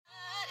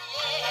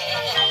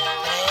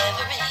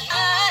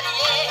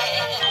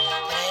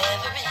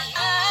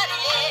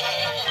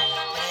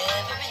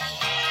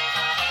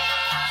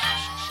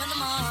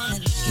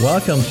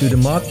Welcome to the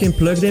Marketing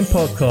Plugged In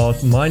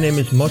podcast. My name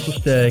is Marcel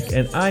Sterk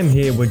and I'm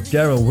here with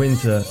Daryl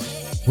Winter.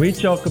 We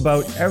talk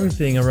about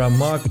everything around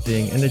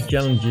marketing and the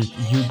challenges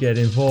you get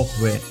involved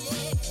with.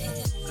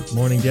 Good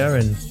morning,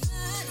 Darren.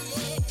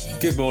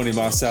 Good morning,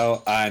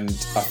 Marcel. And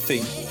I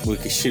think we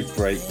should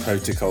break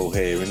protocol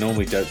here. We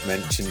normally don't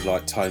mention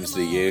like times of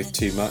the year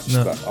too much,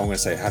 but I'm going to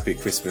say Happy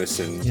Christmas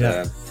and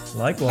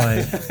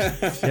likewise.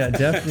 Yeah,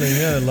 definitely.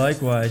 Yeah,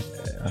 likewise.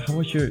 How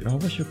was your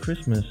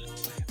Christmas?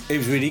 It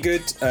was really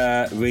good.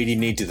 Really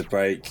needed the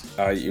break.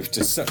 It was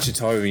just such a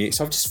tiring week.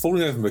 So I'm just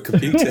falling over my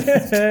computer.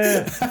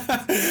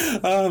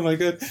 Oh my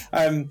god.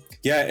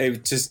 It was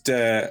just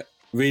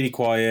really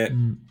quiet.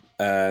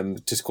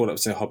 Just caught up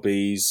to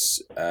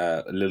hobbies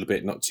a little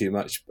bit, not too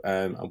much.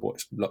 I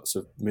watched lots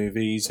of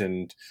movies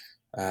and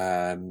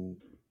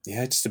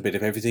just a bit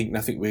of everything.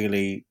 Nothing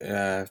really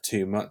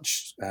too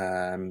much.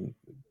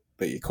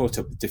 But you caught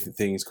up with different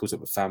things. Caught up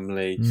with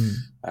family.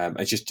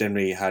 I just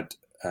generally had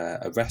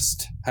a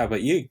rest. How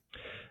about you?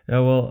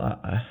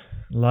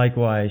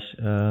 Likewise.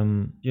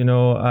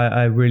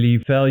 I really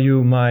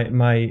value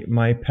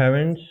my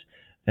parents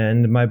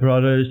and my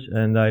brothers,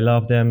 and I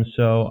love them.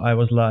 So I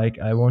was like,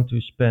 I want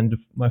to spend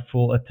my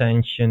full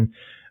attention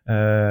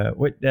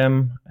with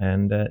them,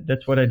 and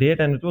that's what I did,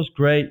 and it was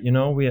great.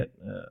 We had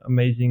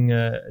amazing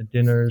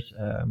dinners.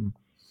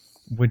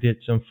 We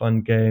did some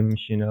fun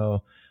games.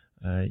 You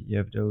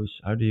have those.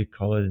 How do you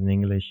call it in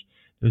English?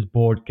 Those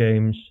board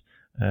games.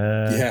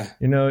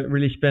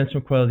 Really spent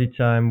some quality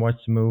time,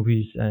 watched the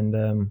movies, and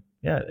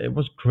it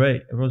was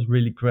great. It was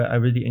really great. I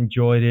really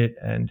enjoyed it,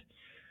 and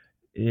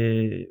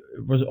it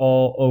was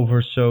all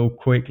over so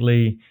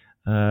quickly.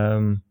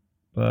 It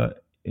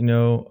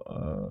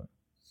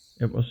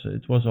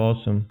was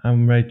awesome.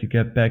 I'm ready to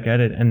get back at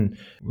it, and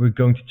we're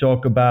going to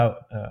talk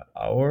about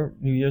our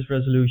New Year's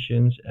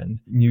resolutions and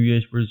New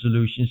Year's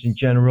resolutions in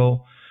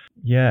general.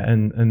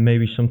 And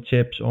maybe some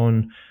tips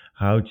on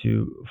how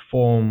to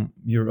form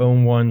your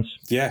own ones.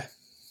 Yeah,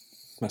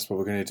 that's what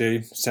we're going to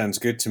do. Sounds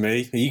good to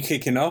me. Are you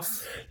kicking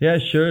off? Yeah,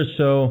 sure.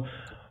 So,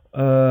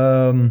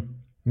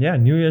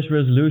 New Year's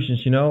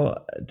resolutions,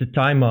 the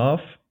time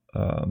off,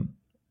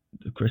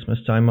 the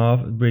Christmas time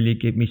off, really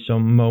gave me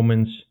some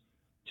moments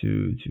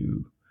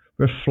to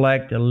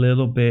reflect a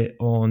little bit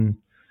on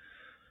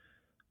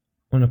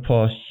the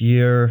past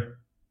year.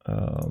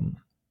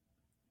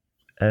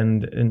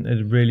 And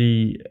it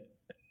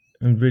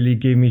really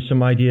gave me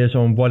some ideas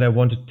on what I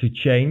wanted to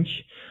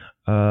change.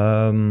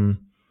 One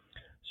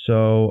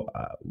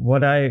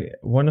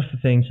of the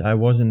things I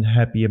wasn't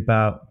happy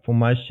about for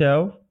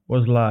myself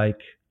was like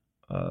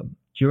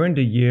during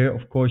the year,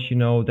 of course,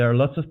 there are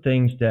lots of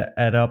things that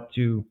add up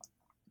to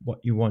what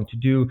you want to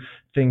do,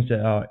 things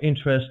that are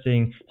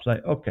interesting. It's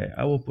like, okay,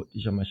 I will put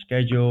this on my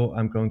schedule.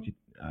 I'm going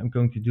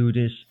to do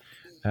this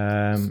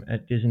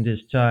at this and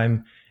this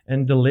time,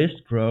 and the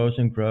list grows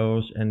and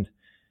grows, and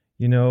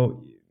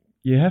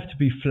you have to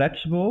be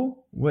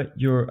flexible with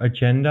your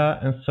agenda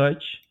and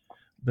such.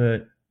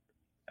 But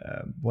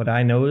what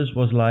I noticed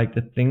was like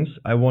the things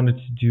I wanted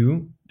to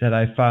do that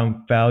I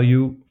found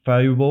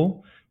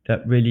valuable,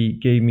 that really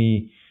gave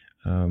me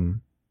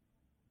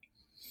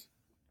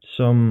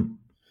some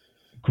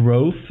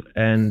growth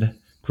in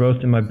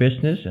my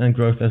business and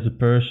growth as a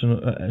person,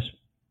 as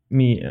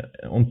me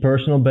on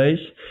personal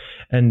base.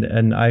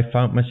 And I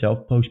found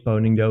myself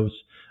postponing those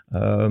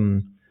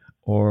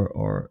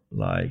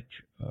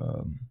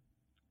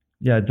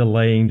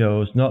delaying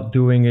those, not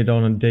doing it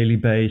on a daily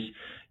basis.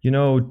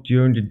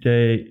 During the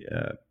day,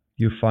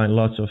 you find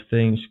lots of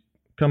things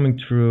coming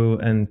through,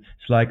 and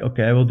it's like,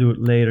 okay, I will do it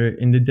later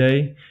in the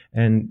day.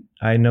 And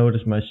I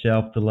noticed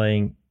myself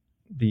delaying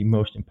the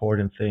most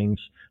important things,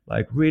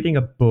 like reading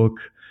a book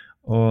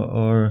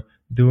or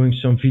doing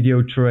some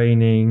video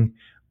training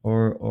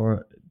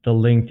or the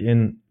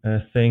LinkedIn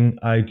thing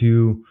I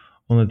do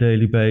on a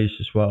daily basis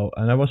as well.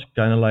 And I was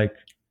kind of like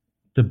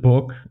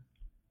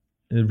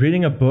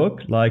reading a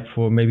book, like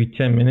for maybe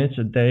 10 minutes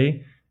a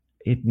day,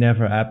 it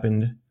never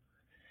happened.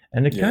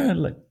 And it kind of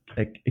like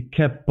it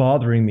kept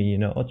bothering me,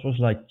 It was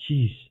like,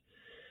 geez,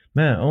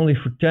 man, only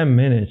for 10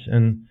 minutes.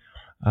 And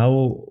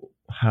how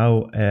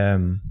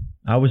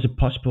is it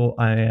possible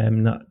I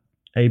am not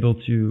able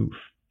to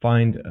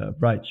find a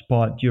bright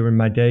spot during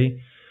my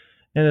day?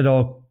 And it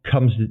all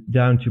comes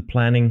down to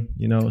planning,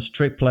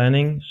 strict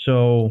planning.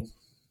 So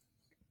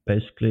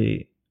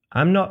basically,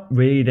 I'm not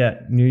really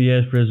that New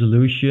Year's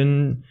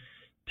resolution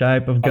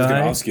type of guy. I was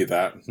going to ask you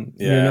that.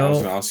 I was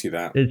going to ask you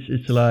that.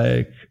 It's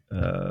like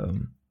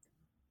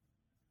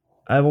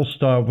I will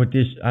start with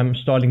this. I'm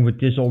starting with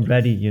this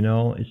already.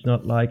 It's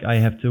not like I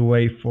have to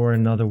wait for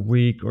another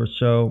week or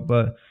so.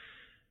 But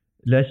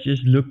let's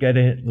just look at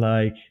it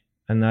like,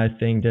 and I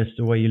think that's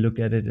the way you look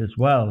at it as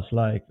well. It's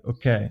like,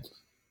 okay,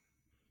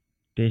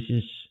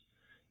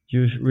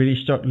 you really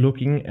start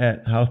looking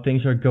at how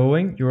things are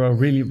going. You are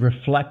really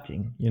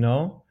reflecting,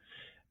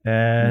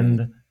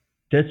 and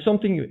that's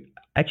something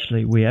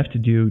actually we have to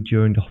do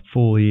during the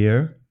full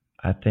year.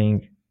 I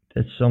think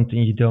that's something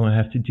you don't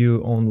have to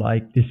do on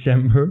like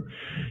December,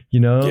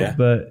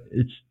 but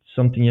it's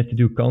something you have to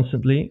do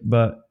constantly,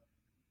 but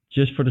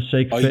just for the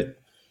sake of it.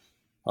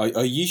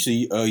 I used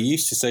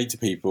to say to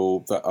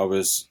people that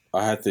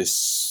I had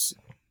this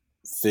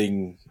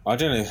thing. I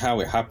don't know how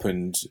it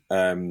happened,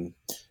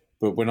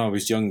 but when I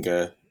was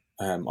younger,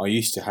 I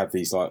used to have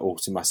these like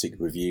automatic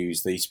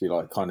reviews. They used to be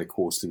like kind of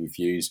quarterly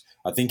reviews.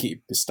 I think it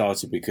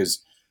started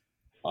because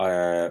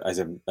as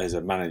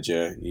a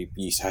manager, you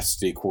used to have to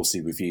do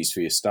quarterly reviews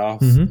for your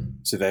staff.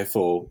 So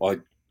therefore,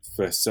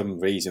 for some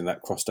reason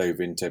that crossed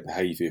over into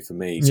behaviour for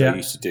me. So I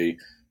used to do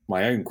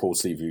my own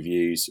quarterly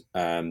reviews,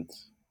 and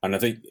I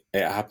think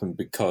it happened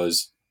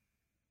because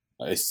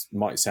it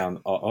might sound,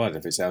 I don't know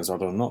if it sounds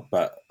odd or not,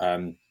 but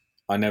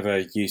I never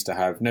used to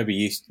have,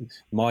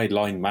 my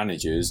line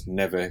managers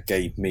never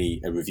gave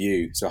me a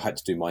review, so I had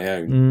to do my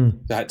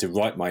own. So I had to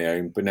write my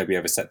own, but nobody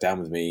ever sat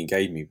down with me and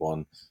gave me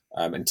one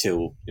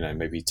until,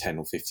 maybe 10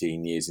 or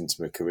 15 years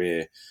into my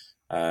career.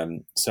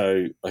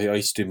 So I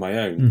used to do my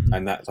own,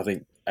 and that, I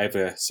think,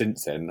 ever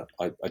since then,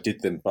 I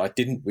did them, but I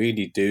didn't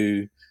really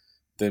do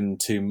them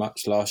too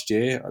much last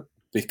year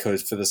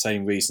because for the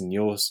same reason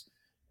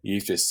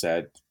you've just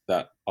said,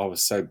 that I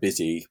was so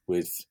busy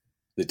with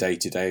the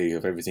day-to-day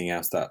of everything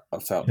else that I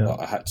felt that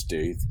I had to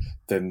do,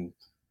 then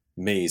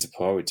me as a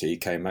priority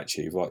came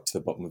actually right to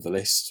the bottom of the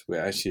list,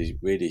 where actually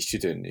really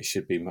shouldn't. It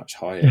should be much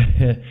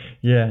higher.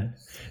 Yeah.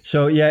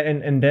 So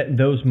and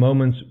those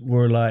moments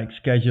were like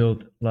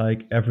scheduled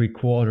like every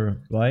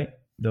quarter, right?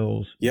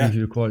 Those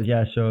usual quarters.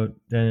 Yeah. So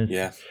then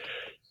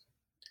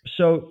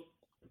So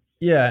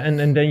and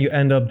then you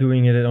end up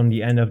doing it on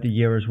the end of the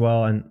year as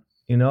well, and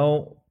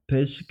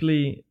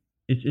basically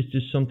it's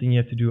just something you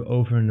have to do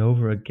over and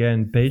over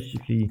again,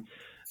 basically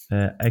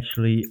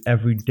actually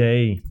every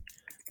day.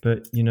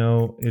 But we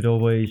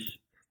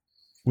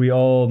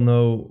all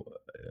know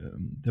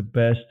the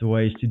best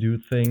ways to do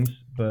things,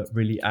 but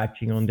really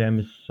acting on them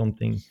is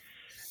something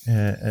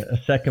a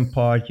second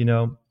part.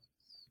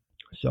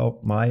 So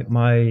my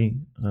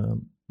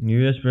New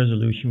Year's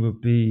resolution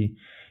would be,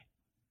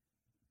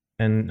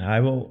 and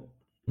I will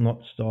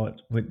not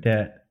start with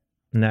that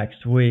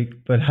next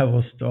week, but I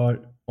will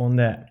start on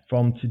that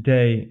from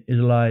today, is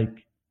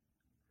like,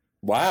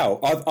 wow,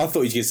 I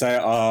thought you could say,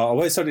 I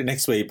won't start it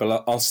next week,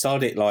 but I'll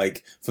start it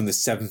like from the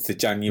 7th of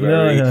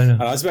January. No.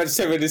 And I was about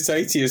to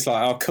say to you, it's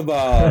like, oh, come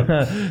on.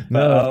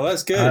 No,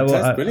 that's good.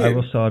 That's brilliant. I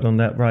will start on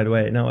that right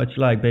away. Now, it's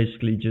like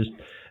basically just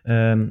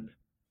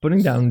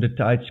putting down the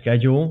tight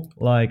schedule.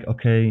 Like,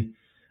 okay,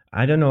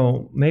 I don't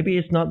know, maybe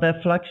it's not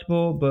that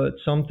flexible, but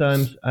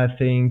sometimes I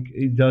think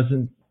it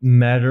doesn't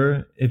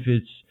matter if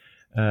it's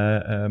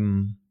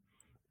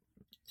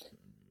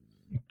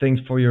things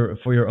for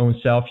your own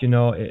self. You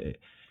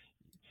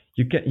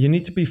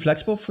need to be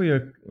flexible for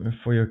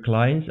your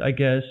clients, I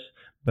guess,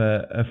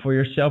 but for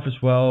yourself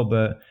as well.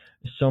 But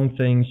some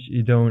things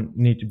you don't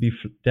need to be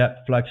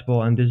that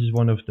flexible, and this is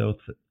one of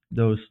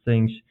those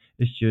things.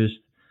 It's just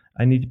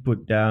I need to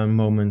put down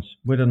moments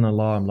with an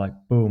alarm, like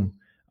boom,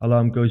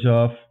 alarm goes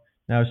off.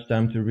 Now it's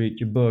time to read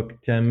your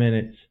book, 10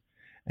 minutes,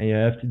 and you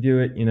have to do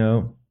it.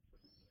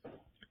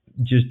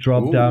 Just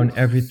drop down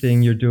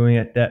everything you're doing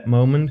at that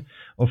moment.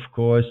 Of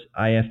course,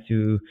 I have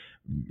to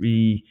how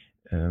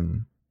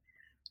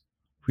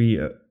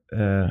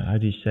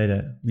do you say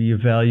that?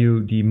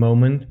 Reevaluate the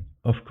moment,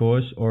 of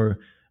course, or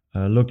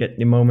look at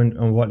the moment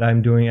on what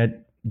I'm doing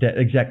at that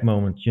exact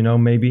moment.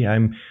 Maybe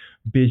I'm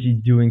busy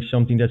doing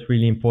something that's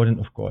really important.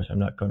 Of course, I'm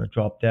not going to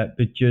drop that,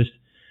 but just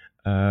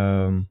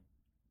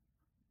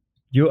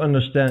you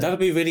understand. That'll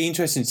be really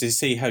interesting to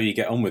see how you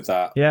get on with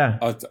that. Yeah.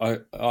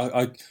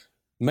 I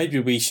maybe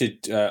we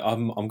should.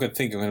 I'm going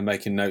to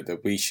make a note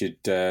that we should,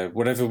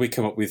 whatever we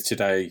come up with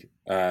today,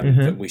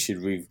 that we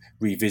should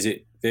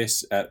revisit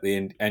this at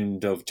the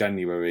end of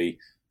January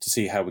to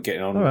see how we're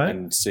getting on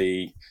and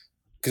see,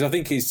 because I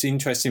think it's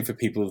interesting for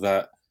people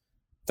that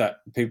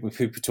people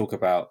talk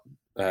about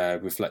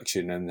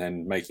reflection and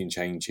then making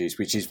changes,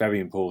 which is very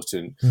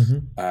important.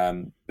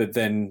 But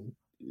then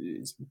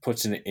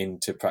putting it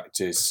into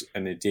practice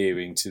and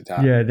adhering to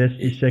that. Yeah, that's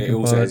the second part. It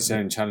also has its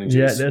own challenges.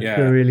 Yeah, that's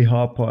the really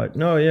hard part.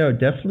 No,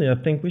 definitely. I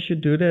think we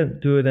should do that.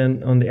 Do it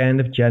on the end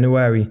of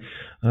January.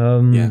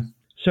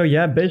 So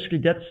basically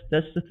that's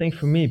the thing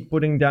for me.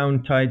 Putting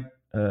down tight.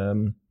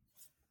 I'm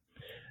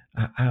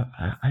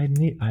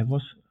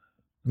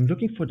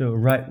looking for the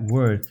right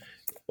word.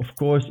 Of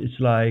course, it's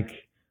like.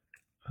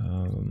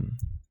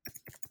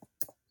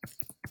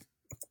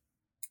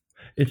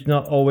 It's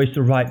not always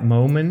the right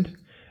moment.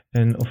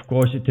 And of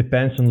course, it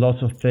depends on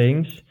lots of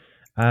things.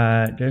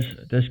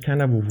 There's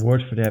kind of a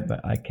word for that,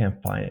 but I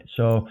can't find it.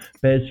 So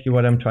basically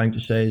what I'm trying to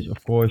say is,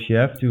 of course, you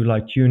have to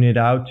like tune it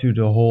out to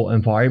the whole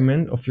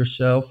environment of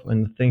yourself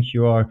and the things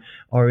you are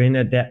in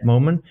at that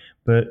moment.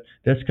 But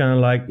that's kind of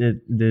like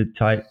the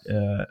tight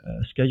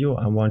schedule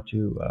I want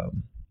to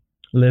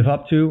live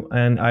up to.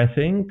 And I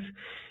think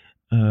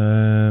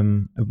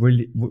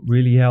it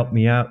really helped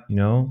me out,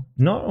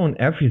 not on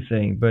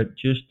everything, but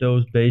just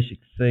those basic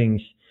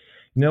things.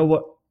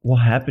 What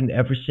happened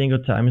every single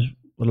time is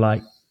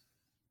like,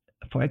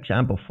 for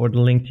example, for the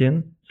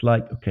LinkedIn, it's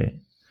like, okay,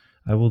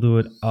 I will do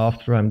it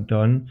after I'm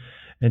done.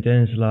 and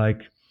then it's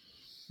like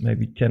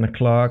maybe 10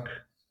 o'clock,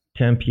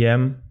 10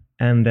 p.m.,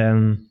 and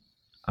then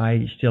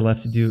I still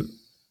have to do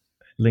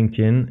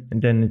LinkedIn,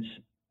 and then it's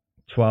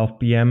 12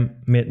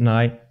 p.m.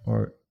 midnight,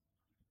 or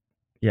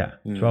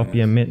 12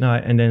 p.m.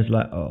 midnight, and then it's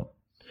like, oh,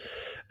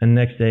 and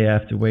next day I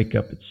have to wake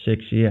up at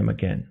 6 a.m.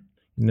 again.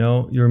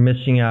 You're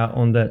missing out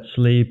on that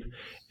sleep,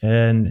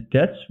 and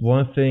that's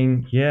one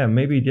thing. Yeah,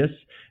 maybe that's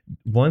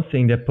one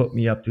thing that put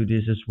me up to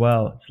this as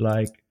well. It's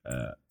like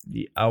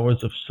the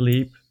hours of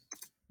sleep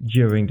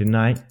during the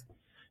night.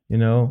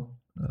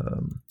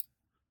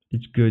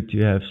 It's good to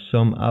have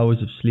some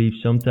hours of sleep.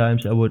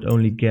 Sometimes I would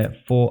only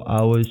get 4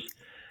 hours,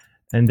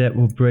 and that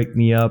will break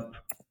me up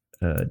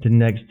the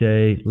next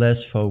day, less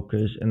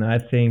focus. And I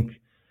think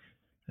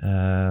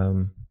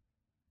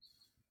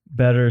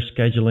better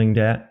scheduling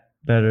that,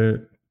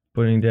 better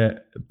putting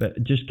that,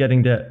 just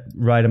getting that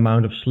right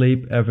amount of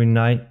sleep every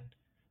night.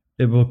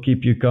 It will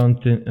keep you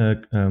content.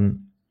 You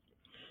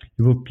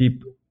will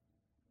keep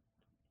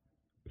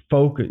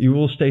focus. You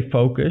will stay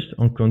focused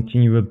on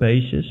continual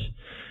basis,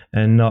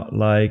 and not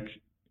like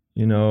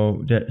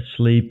that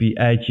sleepy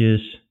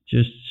edges.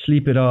 Just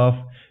sleep it off.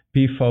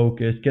 Be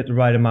focused. Get the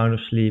right amount of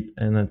sleep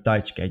and a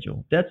tight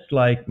schedule. That's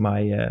like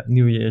my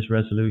New Year's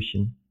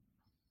resolution.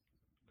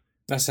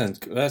 That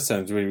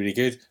sounds really, really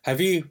good.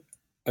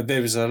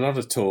 There was a lot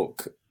of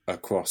talk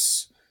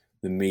across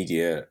the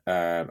media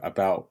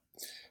about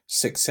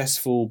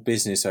successful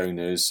business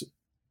owners,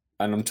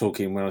 and I'm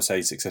talking, when I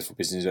say successful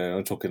business owners,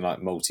 I'm talking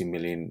like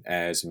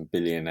multi-millionaires and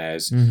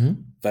billionaires. Mm-hmm.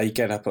 They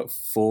get up at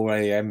 4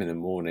 a.m. in the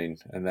morning,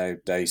 and their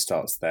day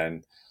starts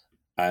then.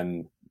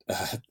 And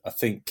I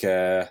think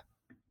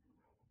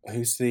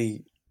who's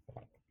the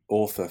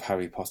author of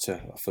Harry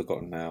Potter? I've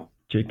forgotten now.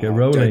 J.K.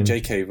 Rowling.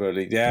 J.K.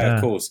 Rowling. Yeah,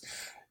 of course.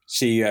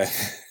 She, I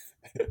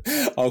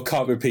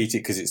can't repeat it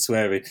because it's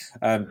swearing,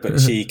 but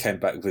she came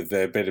back with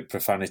a bit of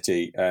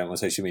profanity on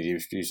social media.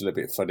 She was a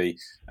little bit funny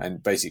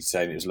and basically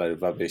saying it was a load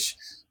of rubbish.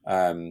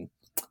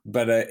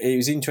 But it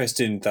was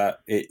interesting that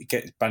it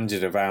gets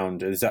bandied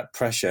around. There's that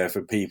pressure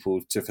for people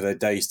for their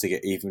days to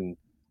get even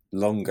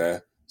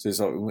longer. So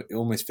it's like, it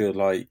almost feels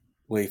like,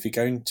 well, if you're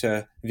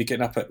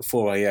getting up at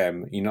 4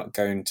 a.m., you're not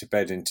going to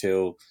bed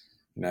until,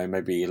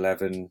 maybe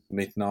 11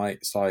 midnight.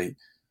 It's like,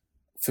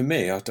 for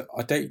me, I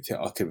don't think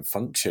I can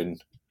function.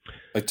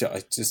 I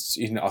just,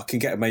 I can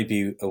get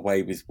maybe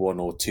away with 1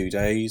 or 2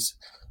 days,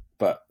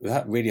 but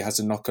that really has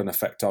a knock-on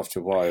effect after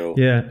a while.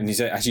 Yeah. And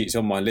it's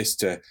on my list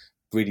to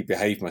really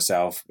behave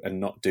myself and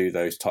not do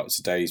those types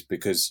of days,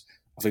 because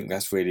I think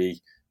that's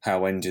really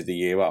how I ended the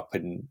year up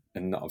and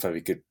not a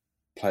very good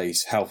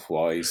place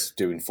health-wise,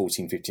 doing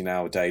 14,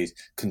 15-hour days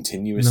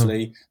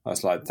continuously. No. I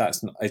was like,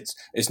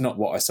 it's not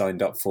what I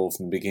signed up for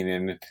from the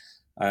beginning.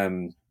 I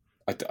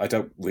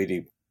don't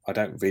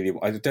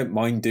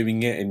mind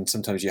doing it, and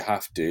sometimes you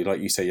have to,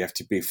 like you say, you have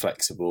to be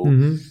flexible,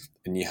 mm-hmm.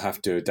 and you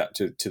have to adapt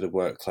to the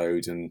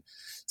workload, and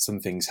some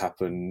things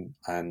happen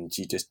and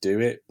you just do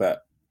it.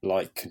 But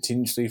like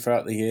continuously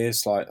throughout the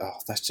years, like, oh,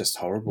 that's just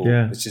horrible.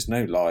 Yeah. It's just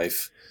no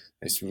life.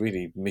 It's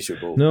really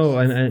miserable. No,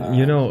 and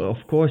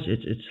of course,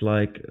 it's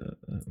like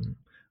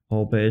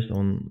all based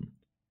on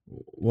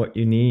what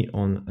you need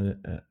on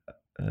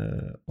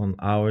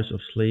hours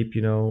of sleep.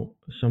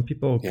 Some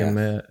people can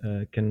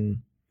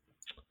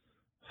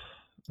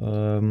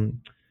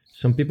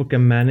some people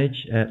can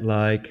manage at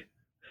like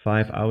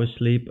 5 hours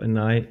sleep a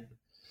night.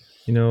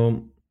 I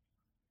know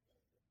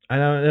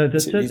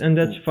that's it, and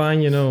that's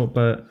fine.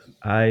 But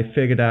I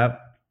figured out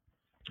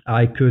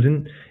I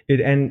couldn't.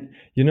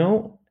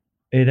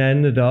 It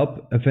ended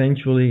up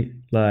eventually,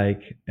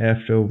 like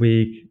after a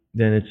week,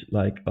 then it's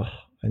like, oh,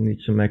 I need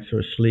some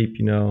extra sleep,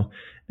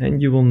 and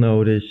you will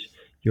notice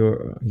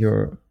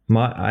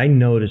I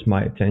noticed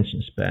my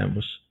attention span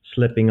was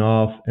slipping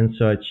off and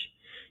such,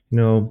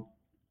 and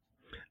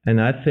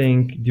I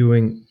think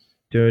doing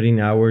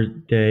 13-hour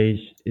days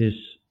is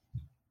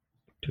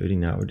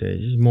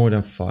more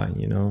than fine,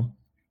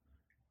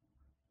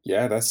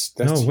 Yeah, that's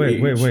no, wait,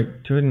 huge.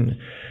 wait.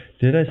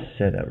 Did I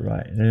say that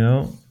right?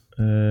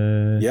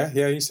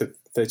 Yeah, you said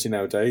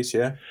 13-hour days,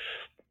 yeah.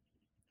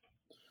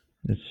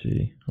 Let's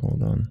see.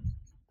 Hold on.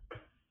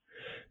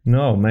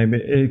 No, maybe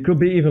it could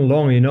be even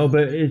longer,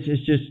 but it's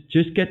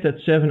just get that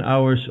 7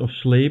 hours of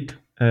sleep.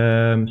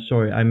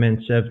 Sorry, I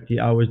meant 70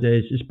 hours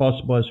days. It's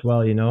possible as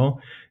well,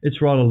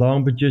 It's rather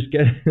long, but just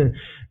get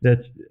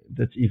that's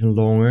even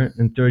longer.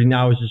 And 13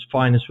 hours is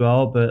fine as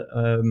well. But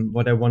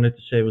what I wanted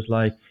to say was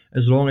like,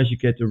 as long as you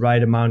get the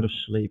right amount of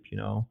sleep,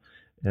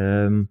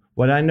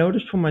 what I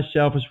noticed for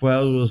myself as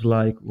well was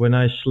like when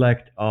I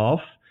slacked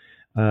off,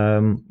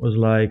 was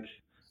like,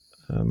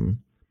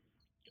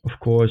 of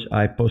course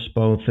I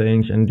postponed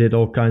things and did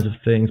all kinds of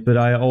things, but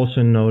I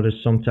also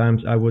noticed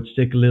sometimes I would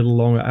stick a little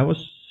longer. I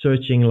was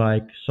searching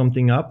like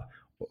something up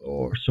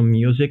or some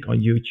music on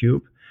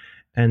YouTube,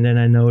 and then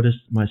I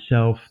noticed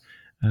myself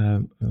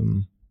a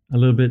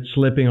little bit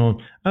slipping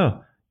on,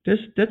 oh,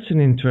 that's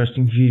an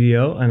interesting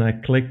video, and I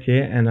clicked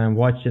it and I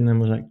watched it and I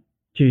was like,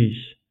 geez,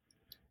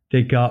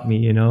 they got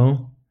me,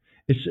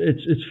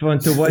 it's fun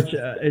to watch.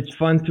 It's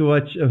fun to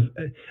watch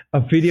a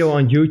video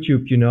on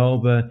YouTube,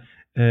 but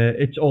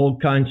it's all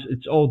kinds.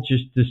 It's all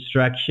just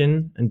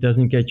distraction and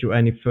doesn't get you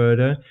any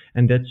further.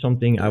 And that's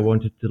something I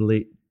wanted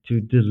to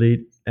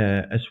delete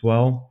as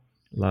well.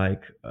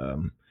 Like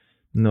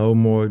no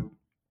more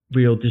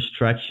real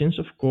distractions.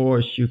 Of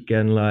course, you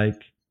can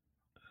like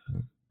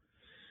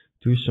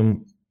do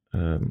some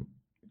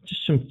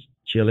just some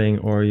chilling,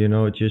 or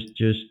just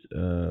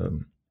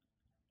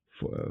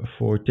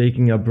for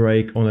taking a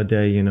break on a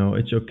day.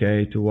 It's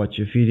okay to watch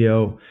a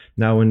video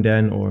now and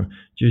then, or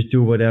just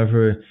do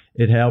whatever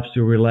it helps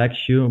to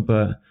relax you.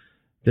 But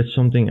that's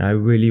something I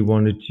really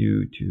wanted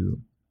to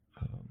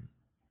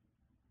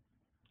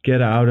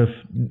get out of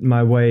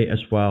my way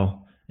as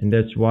well, and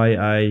that's why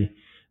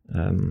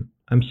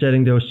I'm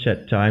setting those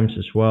set times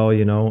as well.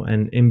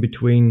 And in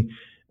between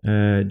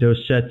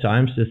those set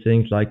times, the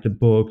things like the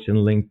books and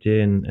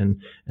LinkedIn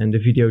and the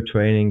video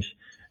trainings,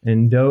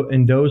 and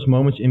in those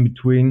moments in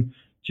between,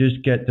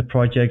 just get the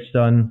projects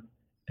done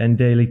and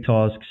daily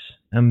tasks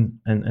and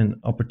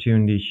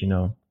opportunities.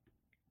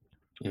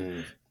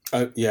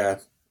 Yeah,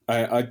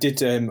 I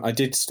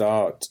did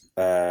start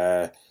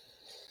a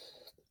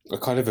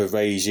kind of a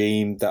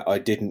regime that I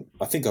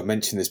think I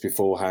mentioned this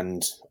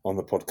beforehand on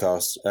the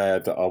podcast,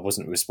 that I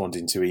wasn't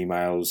responding to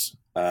emails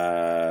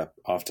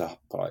after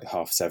like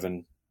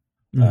 7:30,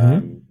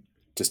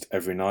 just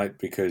every night,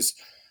 because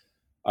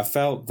I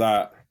felt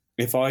that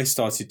if I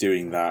started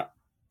doing that,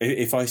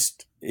 if I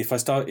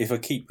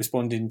keep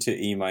responding to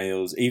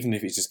emails, even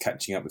if it's just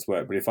catching up with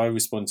work, but if I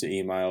respond to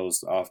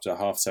emails after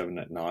 7:30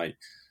 at night,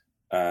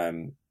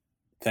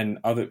 then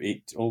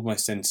it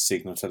almost sends a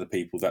signal to other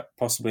people that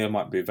possibly I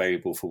might be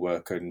available for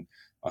work and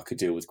I could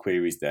deal with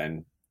queries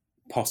then.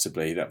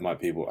 Possibly that might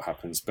be what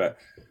happens, but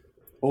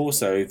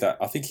also that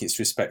I think it's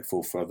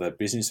respectful for other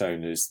business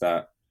owners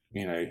that,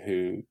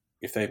 who,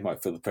 if they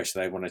might feel the pressure,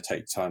 they want to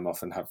take time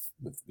off and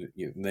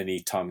they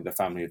need time with their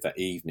family of that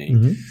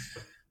evening.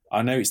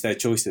 I know it's their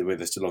choice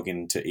whether to log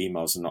into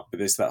emails or not, but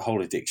there's that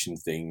whole addiction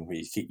thing where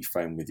you keep your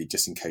phone with you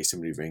just in case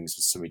somebody rings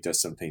or somebody does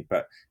something.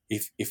 But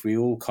if we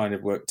all kind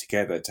of work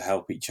together to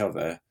help each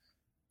other,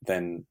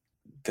 then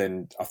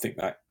I think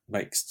that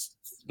makes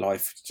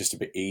life just a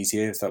bit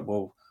easier. It's like,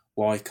 well,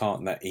 why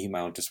can't that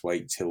email just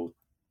wait till,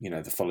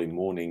 the following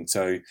morning?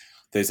 So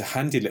there's a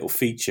handy little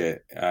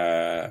feature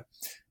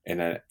in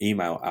an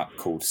email app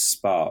called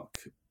Spark.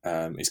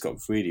 It's got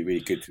really,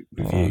 really good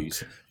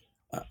reviews.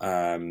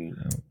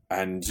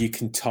 And you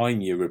can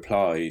time your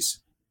replies.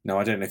 Now,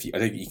 I don't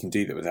think you can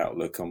do that with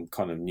Outlook. I'm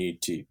kind of new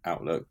to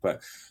Outlook,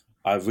 but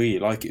I really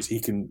like it. So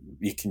you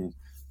can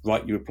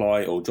write your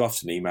reply or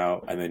draft an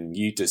email, and then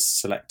you just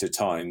select a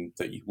time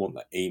that you want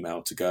that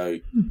email to go.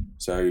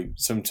 So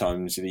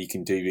sometimes you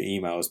can do your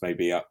emails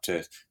maybe up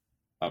to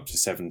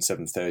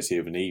 7:30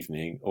 of an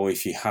evening, or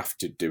if you have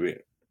to do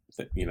it,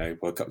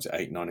 work up to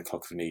 8, 9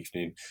 o'clock of an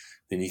evening,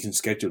 then you can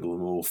schedule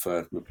them all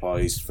for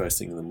replies first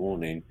thing in the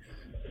morning.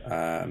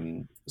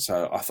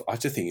 So I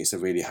just think it's a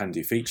really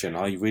handy feature, and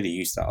I really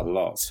use that a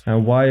lot.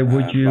 And why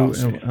would you?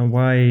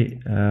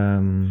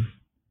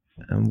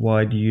 And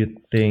why do you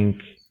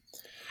think?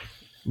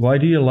 Why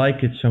do you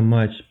like it so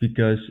much?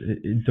 Because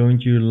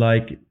don't you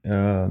like?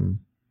 The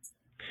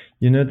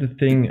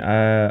thing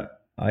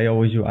I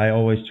always do. I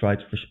always try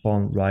to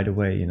respond right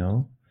away.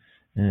 And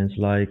it's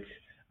like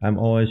I'm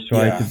always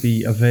trying to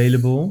be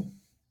available,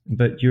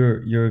 but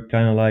you're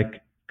kind of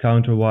like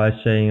counterwise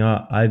saying,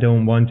 I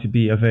don't want to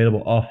be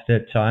available after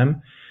that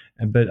time,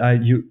 but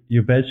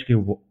you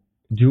basically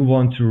do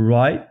want to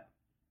write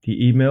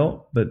the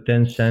email, but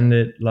then send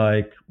it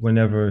like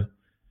whenever.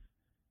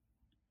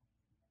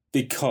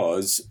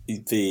 Because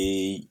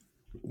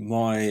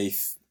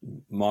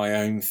my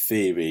own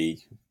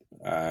theory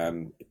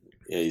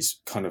is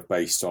kind of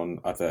based on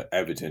other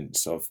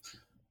evidence of,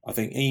 I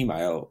think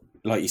email,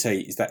 like you say,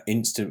 is that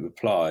instant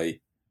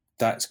reply.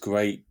 That's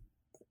great.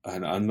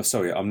 And I'm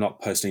sorry, I'm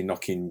not personally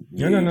knocking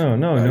you.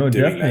 No,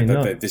 definitely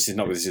not. This is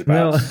not what this is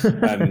about.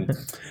 No.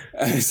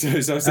 so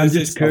I'm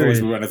just curious.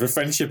 Otherwise we'll run over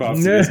friendship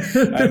after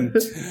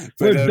this.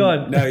 We're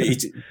done. No,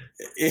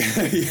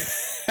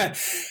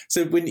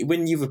 So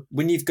when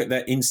you've got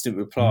that instant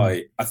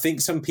reply, I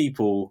think some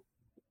people,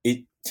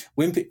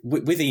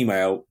 with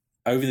email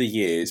over the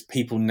years,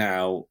 people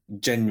now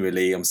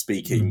generally, I'm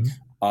speaking,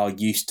 are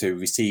used to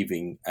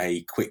receiving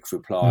a quick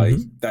reply.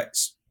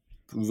 That's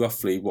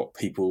roughly what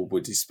people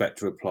would expect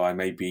to reply,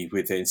 maybe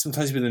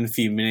sometimes within a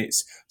few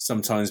minutes,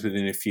 sometimes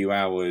within a few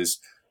hours,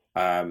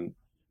 and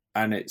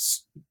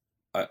it's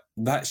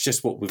that's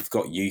just what we've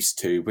got used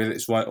to. Whether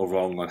it's right or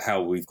wrong on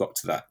how we've got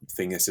to that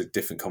thing is a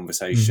different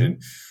conversation.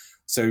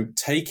 So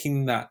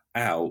taking that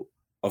out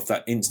of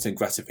that instant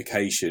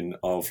gratification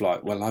of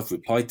like, well, I've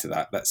replied to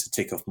that, that's a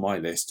tick off my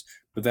list,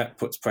 but that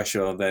puts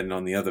pressure then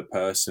on the other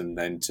person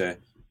then there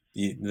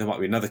might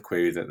be another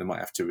query that they might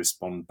have to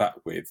respond back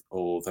with,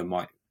 or they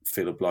might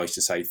feel obliged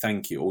to say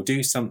thank you or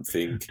do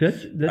something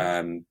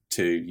to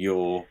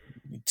your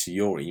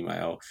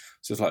email.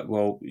 So it's like,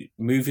 well,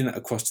 moving it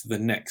across to the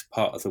next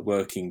part of the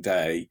working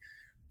day,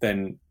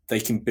 then they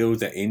can build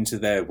that into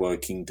their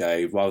working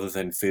day rather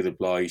than feel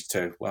obliged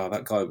to, well,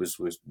 that guy was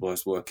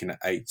working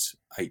at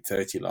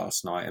 8:30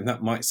 last night, and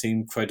that might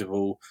seem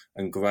credible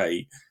and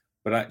great,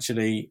 but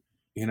actually,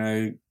 I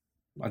don't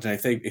know,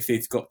 if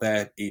they've got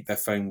their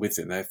phone with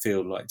them, they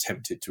feel like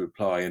tempted to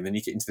reply, and then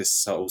you get into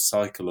this whole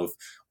cycle of,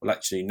 well,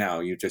 actually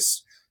now you're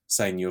just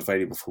saying you're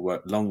available for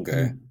work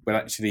longer, but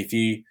actually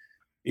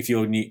if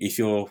your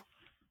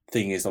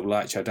thing is, well,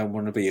 actually I don't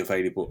want to be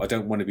available, I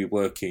don't want to be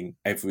working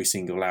every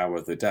single hour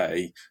of the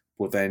day,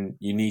 well, then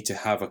you need to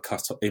have a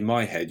cut-off. In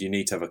my head, you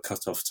need to have a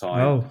cut-off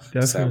time. Oh,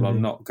 definitely. So well,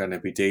 I'm not going to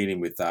be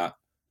dealing with that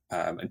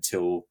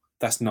until,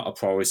 that's not a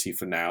priority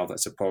for now.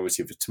 That's a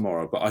priority for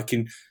tomorrow. But I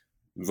can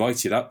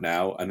write it up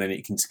now, and then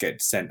it can get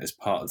sent as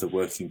part of the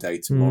working day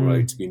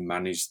tomorrow to be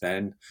managed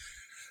then.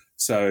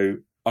 So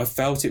I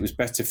felt it was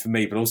better for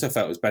me, but also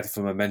felt it was better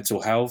for my mental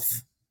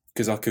health,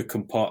 because I could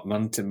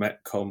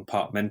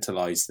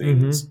compartmentalize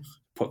things,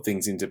 put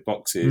things into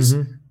boxes,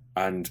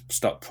 and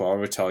start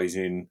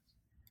prioritizing.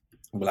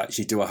 Well,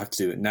 actually, do I have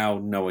to do it now?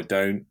 No, I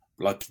don't.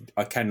 Like,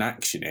 I can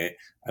action it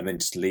and then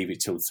just leave it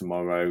till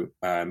tomorrow.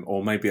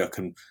 Or maybe I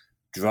can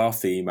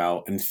draft the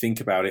email and think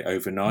about it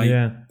overnight.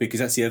 Yeah. Because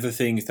that's the other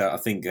thing, that I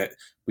think that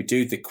we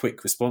do the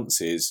quick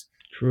responses,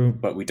 True,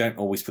 but we don't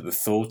always put the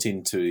thought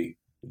into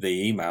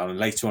the email. And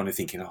later on, you're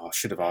thinking, oh, I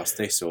should have asked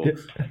this, or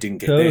I didn't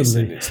get this.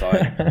 And it's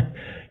like,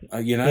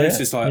 it's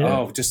just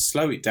like, just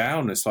slow it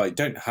down. It's like,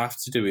 don't have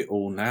to do it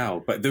all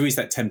now. But there is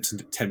that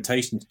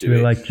temptation to do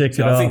it. Like, tick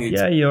it off.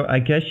 I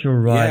guess you're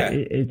right.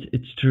 Yeah.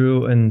 It's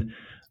true. And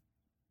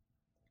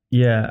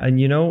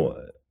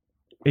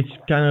it's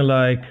kind of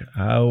like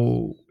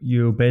how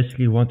you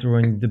basically want to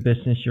run the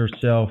business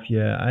yourself.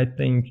 Yeah, I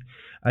think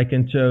I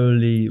can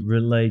totally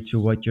relate to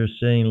what you're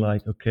saying.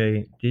 Like,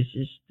 okay, this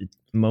is the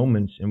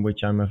moments in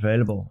which I'm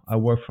available. I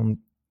work from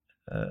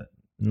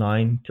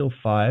 9 till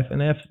 5,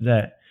 and after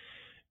that,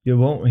 you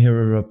won't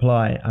hear a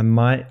reply. I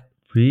might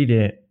read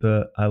it,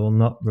 but I will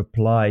not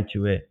reply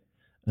to it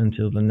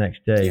until the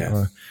next day,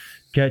 or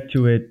get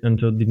to it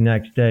until the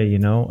next day,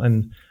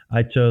 and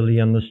I totally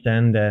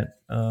understand that.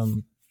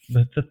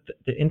 But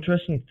the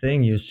interesting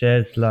thing you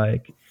said is,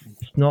 like,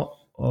 it's not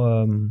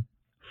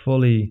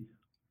fully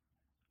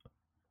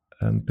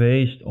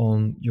based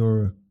on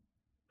your,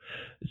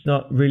 it's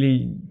not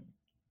really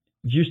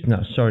used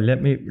now. Sorry,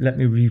 let me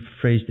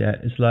rephrase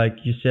that. It's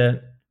like you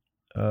said,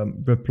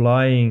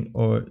 replying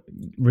or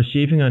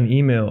receiving an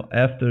email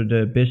after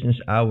the business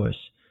hours,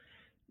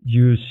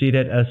 you see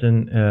that as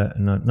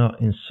not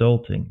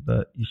insulting,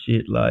 but you see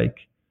it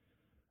like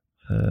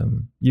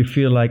you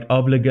feel like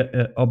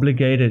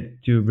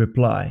obligated to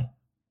reply.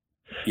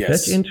 Yes.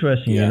 That's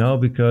interesting,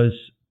 because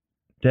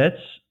that's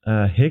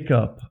a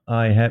hiccup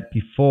I had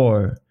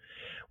before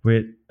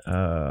with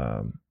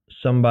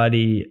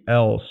somebody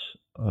else.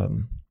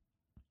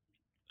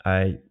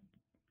 I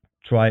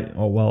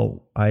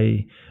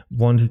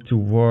wanted to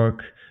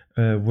work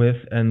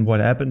with, and what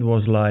happened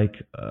was,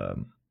 like,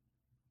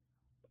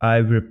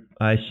 I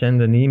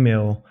sent an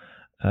email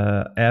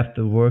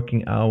after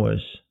working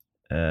hours,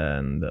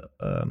 and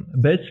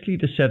basically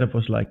the setup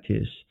was like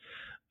this.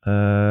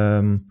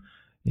 I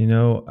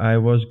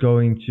was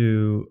going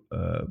to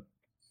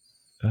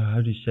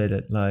how do you say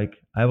that? Like,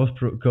 I was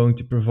going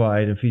to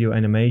provide a video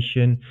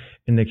animation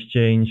in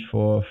exchange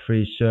for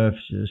free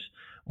services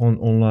on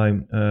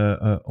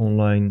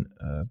online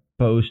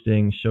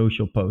posting,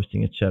 social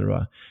posting,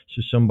 etc.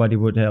 So somebody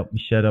would help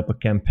me set up a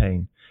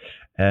campaign.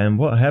 And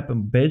what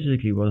happened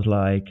basically was,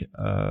 like,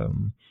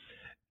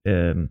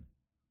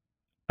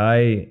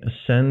 I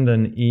send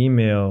an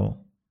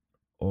email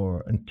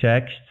or a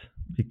text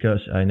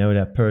because I know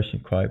that person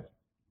quite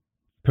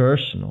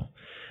personal.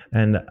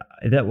 And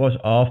that was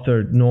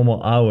after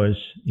normal hours,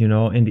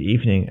 in the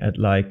evening at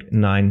like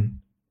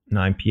 9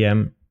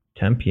 p.m.,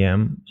 10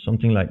 p.m.,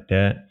 something like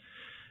that.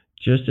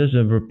 Just as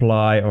a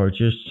reply or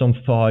just some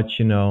thoughts,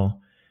 and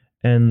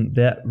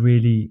that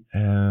really,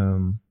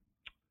 how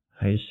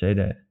you say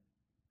that?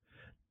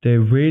 They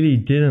really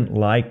didn't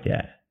like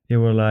that. They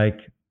were like,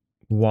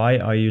 why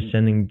are you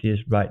sending this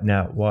right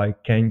now? Why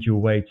can't you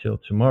wait till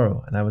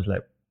tomorrow? And I was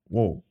like,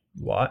 whoa,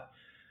 what?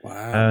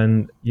 Wow.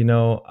 And,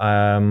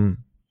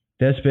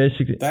 that's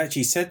basically... They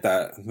actually said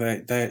that.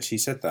 They actually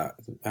said that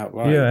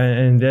outright. Yeah,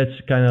 and that's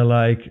kind of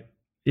like...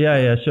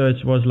 Yeah. So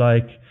it was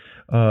like,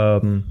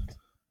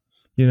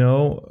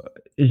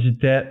 is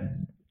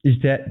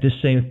that the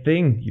same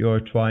thing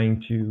you're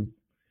trying to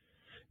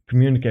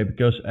communicate?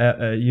 Because,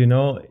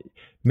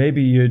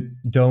 maybe you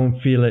don't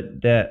feel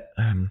it that...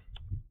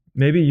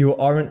 maybe you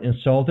aren't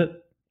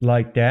insulted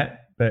like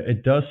that, but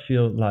it does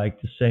feel like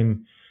the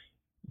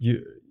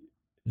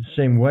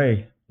same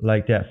way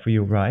like that for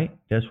you, right?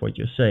 That's what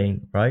you're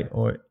saying, right?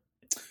 Or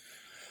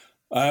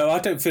I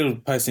don't feel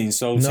personally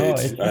insulted. No,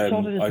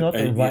 insulted is not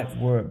the right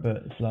word,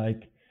 but it's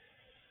like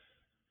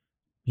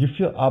you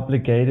feel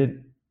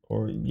obligated,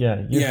 or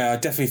I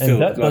definitely feel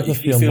like you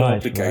feel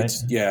nice,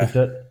 obligated.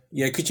 Right?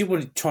 Because you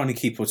want trying to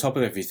keep on top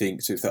of everything.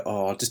 So it's like,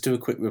 I'll just do a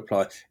quick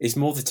reply. It's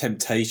more the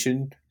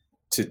temptation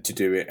to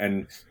do it,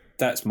 and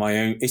that's my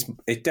own.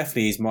 It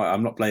definitely is my.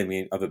 I'm not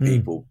blaming other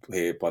people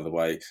here, by the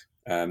way.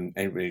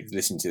 Anybody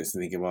listening to this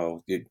and thinking,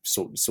 well, you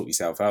sort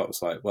yourself out.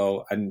 It's like,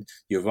 well, and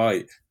you're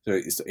right. So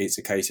it's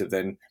a case of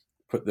then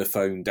put the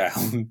phone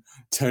down,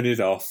 turn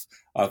it off.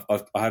 I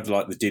have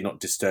like the do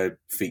not disturb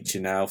feature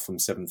now from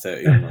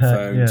 7:30 on my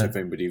phone. So if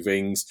anybody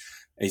rings,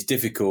 it's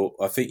difficult.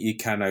 I think you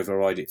can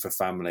override it for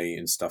family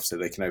and stuff, so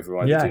they can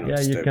override the do not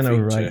disturb you can feature.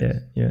 override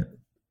it.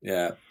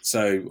 Yeah.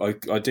 So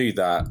I do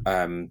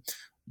that.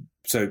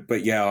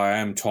 But yeah, I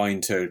am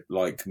trying to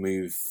like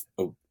move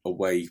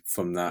away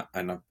from that,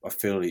 and I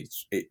feel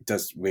it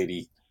does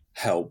really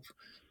help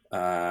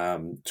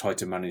try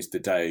to manage the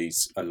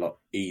days a lot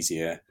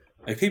easier.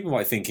 And people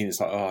might think it's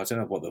like, oh, I don't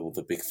know what all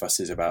the big fuss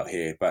is about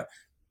here, but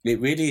it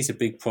really is a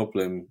big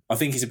problem. I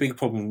think it's a big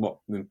problem what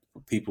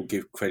people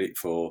give credit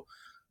for,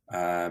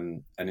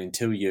 and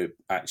until you're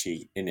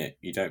actually in it,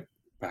 you don't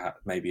perhaps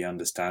maybe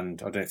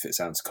understand. I don't know if it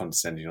sounds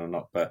condescending or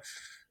not, but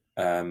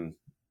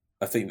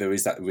I think there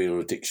is that real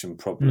addiction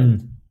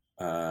problem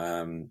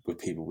with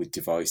people with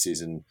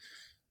devices and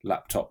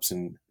laptops,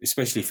 and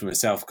especially for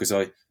myself, because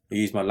I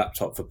use my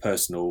laptop for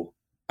personal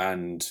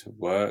and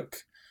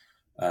work.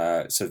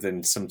 So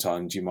then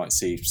sometimes you might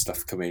see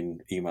stuff come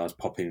in, emails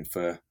pop in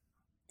for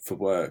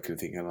work, and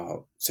thinking,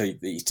 oh, so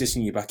it's just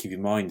in your back of your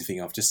mind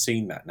thinking, I've just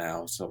seen that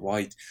now, so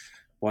why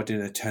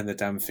didn't I turn the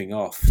damn thing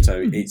off?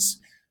 So it's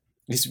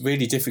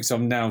really difficult. So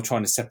I'm now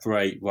trying to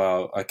separate,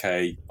 well,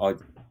 okay, I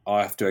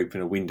have to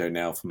open a window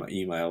now for my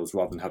emails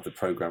rather than have the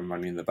program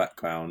running in the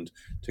background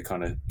to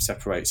kind of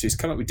separate. So it's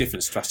come up with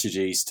different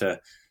strategies to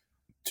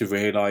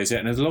realise it.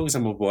 And as long as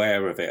I'm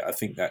aware of it, I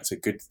think that's a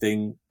good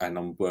thing. And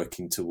I'm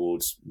working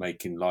towards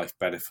making life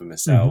better for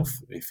myself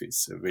if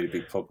it's a really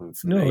big problem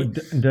for me.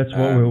 That's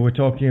what we were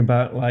talking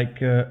about,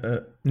 like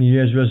New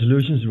Year's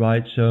resolutions,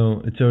 right?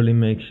 So it totally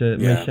makes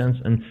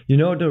sense. And you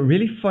know, the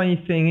really funny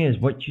thing is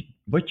what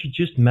you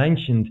just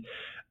mentioned,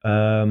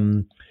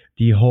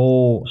 the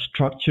whole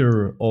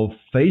structure of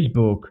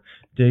Facebook.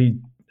 There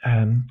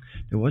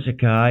was a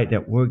guy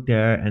that worked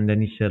there, and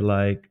then he said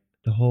like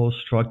the whole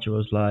structure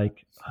was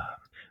like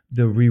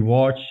the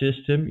reward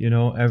system. You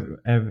know,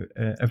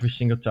 every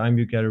single time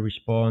you get a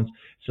response,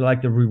 it's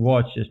like the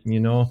reward system. You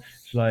know,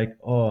 it's like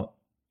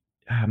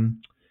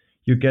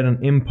you get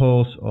an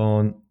impulse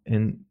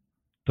in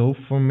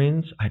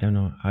dopamines. I don't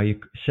know how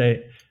you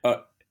say.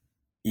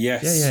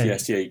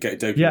 Yes. You get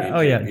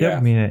dopamine.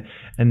 Dopamine,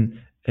 and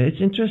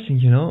it's interesting,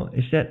 you know,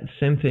 is that the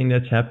same thing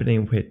that's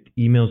happening with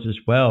emails as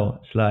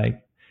well? It's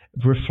like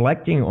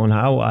reflecting on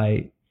how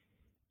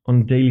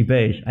on a daily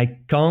basis, I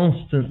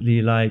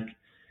constantly like,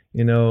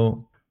 you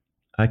know,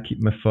 I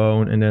keep my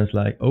phone and then it's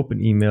like open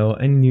email,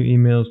 any new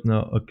emails?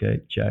 No,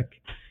 okay, check.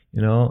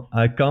 You know,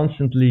 I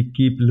constantly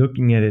keep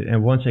looking at it,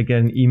 and once I get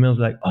an email,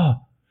 it's like,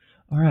 oh,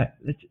 all right,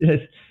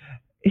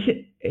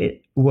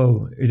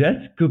 whoa,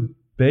 that could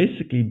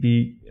basically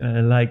be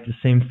like the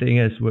same thing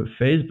as with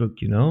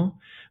Facebook, you know.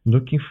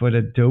 Looking for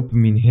that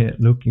dopamine hit,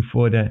 looking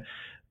for that.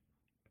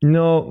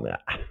 No,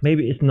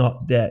 maybe it's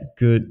not that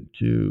good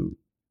to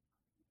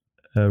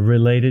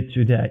relate it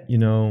to that. You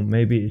know,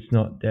 maybe it's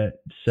not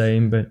that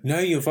same. But no,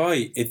 you're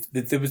right.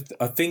 There was.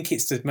 I think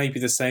it's maybe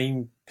the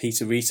same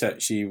piece of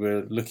research you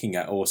were looking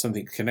at, or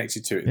something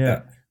connected to it. Yeah.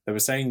 That they were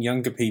saying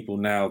younger people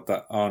now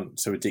that aren't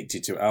so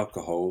addicted to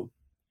alcohol,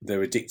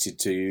 they're addicted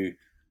to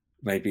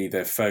maybe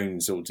their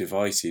phones or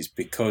devices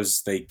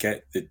because they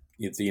get the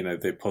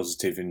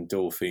positive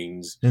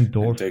endorphins and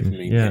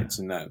dopamine hits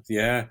and that.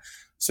 Yeah.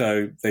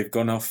 So they've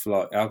gone off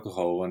like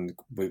alcohol, and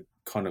we've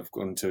kind of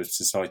gone to a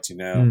society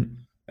now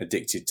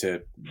addicted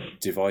to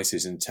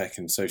devices and tech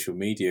and social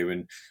media.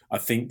 And I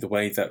think the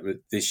way that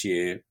this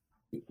year,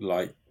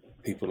 like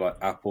people like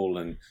Apple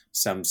and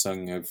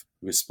Samsung have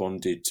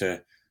responded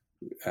to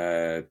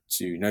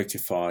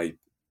notify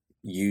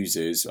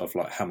users of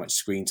like how much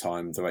screen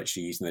time they're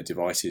actually using their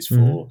devices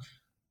for,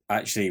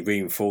 actually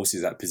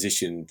reinforces that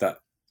position that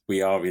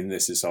we are in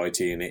this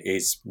society, and it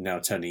is now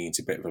turning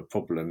into a bit of a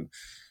problem.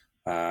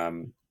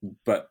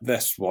 But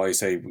that's why I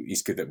say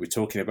it's good that we're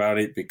talking about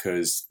it,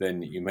 because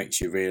then it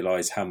makes you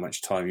realise how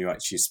much time you're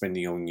actually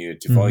spending on your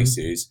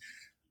devices,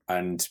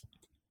 and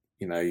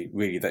you know,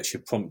 really that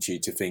should prompt you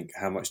to think,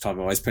 how much time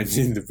am I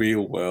spending in the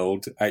real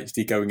world,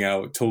 actually going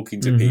out,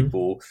 talking to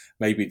people,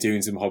 maybe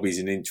doing some hobbies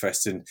and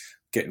interests, and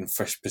getting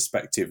fresh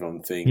perspective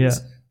on things. Yeah.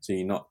 So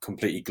you're not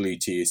completely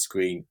glued to your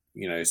screen,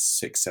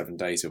 6-7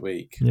 days a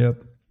week.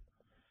 Yep.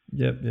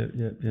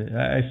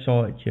 I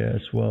saw it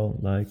as well,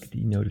 like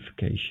the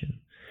notification,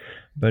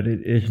 but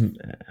it isn't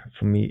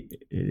for me.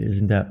 It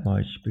isn't that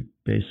much. But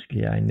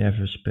basically, I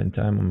never spend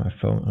time on my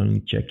phone,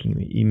 only checking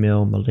my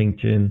email, my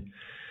LinkedIn,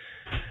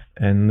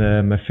 and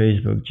my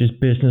Facebook, just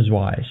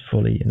business-wise,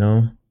 fully. You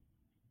know,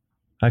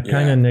 I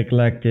kind of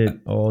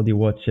neglected all the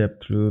WhatsApp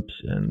groups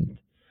and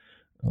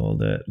all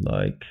that,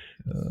 like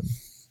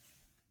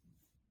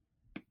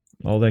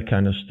all that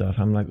kind of stuff.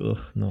 I'm like, ugh,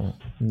 no,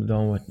 I'm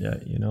done with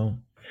that. You know.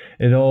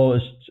 It all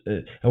is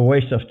a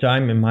waste of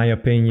time, in my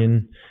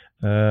opinion.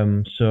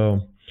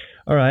 So,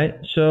 all right.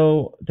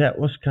 So that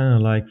was kind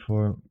of like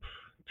for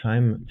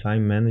time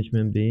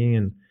management being,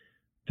 and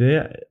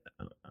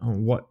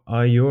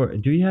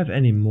Do you have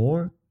any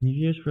more New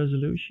Year's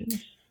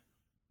resolutions?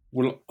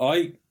 Well,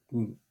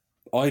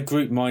 I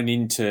group mine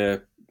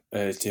into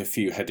to a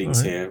few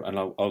headings here, and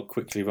I'll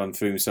quickly run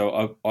through them.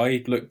 So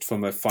I looked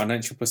from a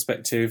financial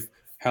perspective,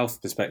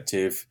 health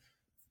perspective,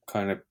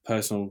 kind of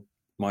personal,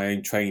 my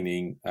own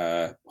training,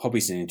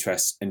 hobbies and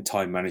interests, and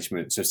time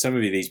management. So some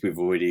of these we've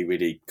already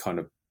really kind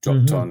of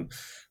dropped on,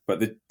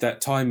 but that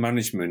time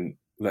management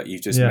that you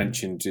just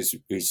mentioned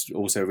is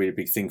also a really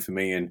big thing for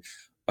me. And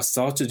I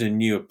started a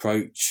new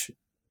approach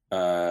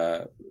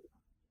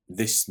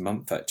this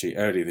month, actually,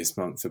 earlier this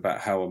month,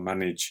 about how I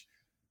manage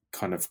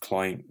kind of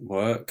client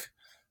work.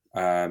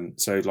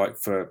 So like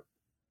for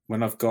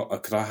when I've got,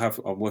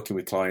 I'm working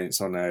with clients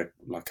on a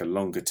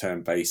longer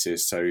term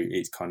basis. So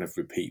it's kind of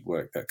repeat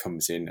work that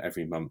comes in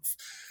every month.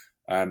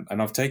 And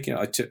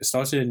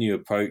started a new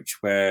approach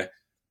where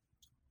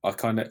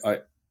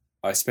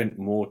I spent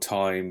more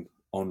time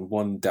on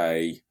one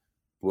day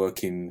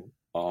working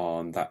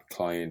on that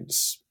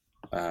client's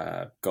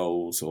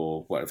goals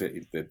or whatever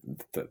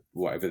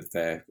work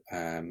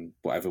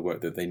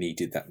that they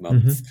needed that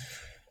month.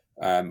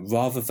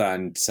 Rather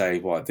than say,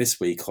 well, this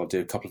week I'll do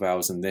a couple of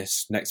hours on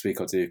this, next week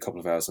I'll do a couple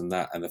of hours on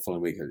that, and the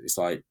following week it's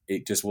like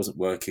it just wasn't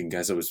working.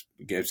 As I was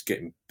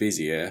getting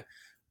busier,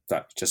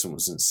 that just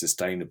wasn't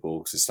sustainable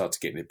because it started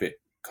getting a bit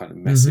kind of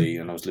messy,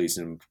 and I was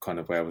losing kind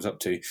of where I was up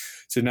to.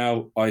 So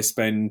now I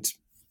spend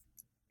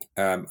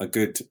a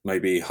good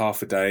maybe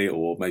half a day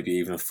or maybe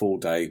even a full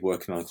day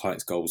working on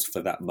clients' goals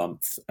for that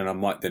month, and I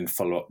might then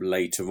follow up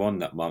later on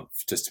that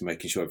month just to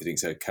making sure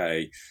everything's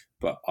okay.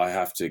 But I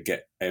have to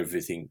get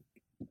everything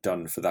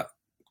done for that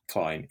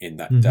client in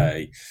that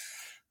day.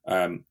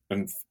 And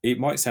it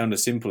might sound a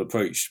simple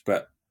approach,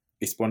 but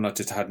it's one I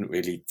just hadn't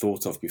really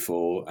thought of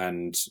before,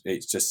 and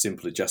it's just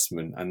simple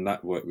adjustment, and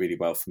that worked really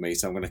well for me.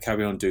 So I'm going to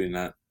carry on doing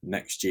that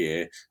next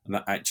year, and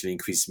that actually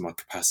increases my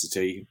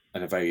capacity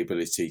and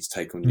availability to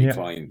take on new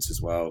clients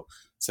as well.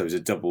 So it's a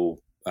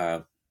double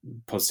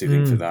positive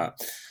thing for that.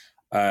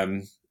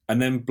 And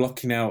then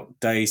blocking out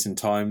days and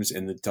times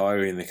in the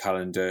diary and the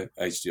calendar,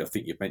 as I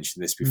think you've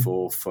mentioned this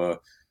before, for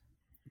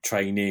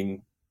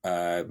training,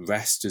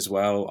 rest as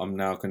well. I'm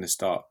now going to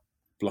start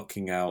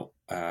blocking out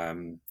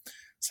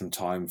some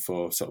time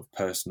for sort of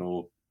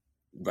personal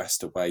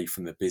rest away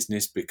from the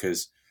business,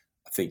 because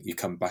I think you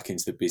come back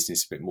into the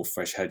business a bit more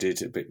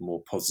fresh-headed, a bit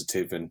more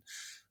positive, and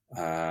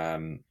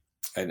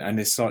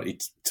it's slightly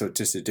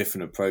just a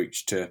different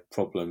approach to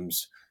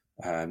problems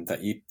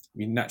that you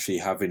naturally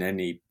have in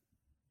any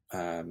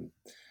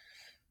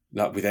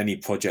like with any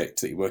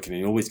project that you're working in.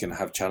 You're always going to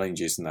have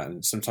challenges and that,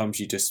 and sometimes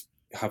you just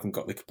haven't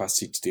got the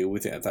capacity to deal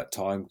with it at that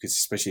time, because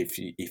especially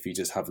if you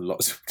just have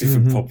lots of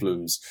different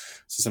problems,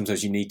 so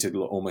sometimes you need to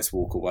almost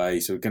walk away.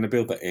 So we're going to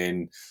build that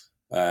in,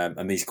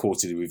 and these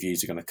quarterly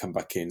reviews are going to come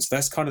back in. So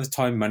that's kind of the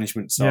time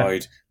management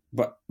side.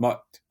 But my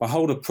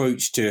whole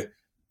approach to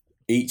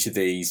each of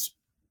these,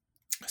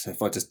 so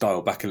if I just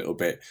dial back a little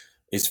bit,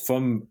 is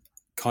from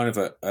kind of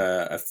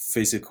a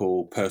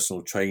physical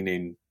personal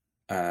training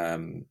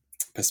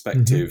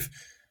perspective,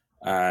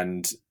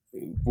 and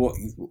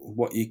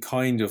what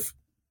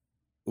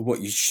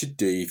you should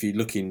do if you're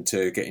looking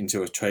to get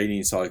into a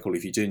training cycle,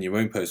 if you're doing your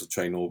own personal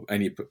training, or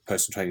any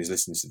personal trainers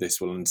listening to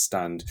this will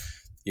understand,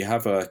 you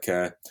have like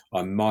a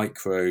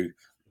micro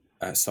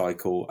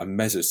cycle, a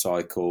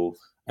mesocycle,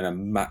 and a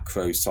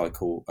macro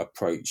cycle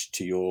approach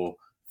to your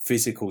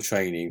physical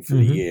training for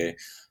the year.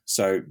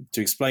 So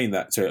to explain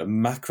that, so a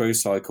macro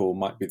cycle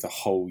might be the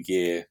whole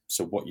year,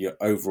 so what your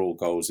overall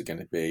goals are going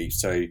to be.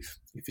 So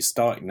if you're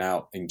starting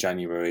out in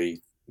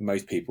January,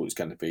 most people it's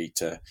going to be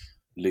to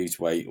lose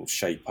weight or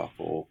shape up,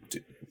 or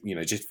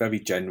just very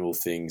general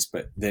things,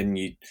 but then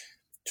you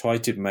try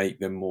to make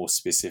them more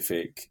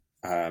specific.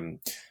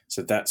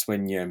 So that's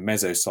when your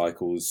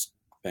mesocycles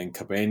then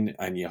come in,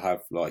 and you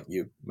have like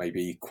your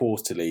maybe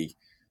quarterly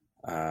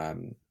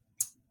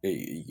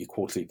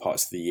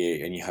parts of the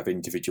year, and you have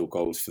individual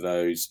goals for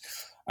those.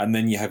 And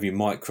then you have your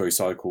micro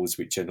cycles,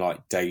 which are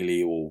like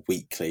daily or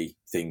weekly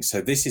things.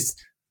 So this is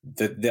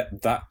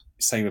that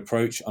same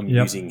approach I'm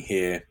using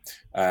here.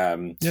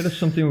 That's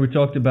something we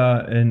talked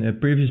about in a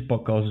previous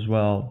podcast as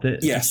well.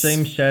 The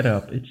same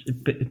setup.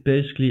 It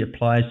basically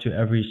applies to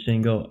every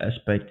single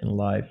aspect in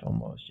life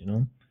almost,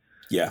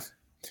 Yeah.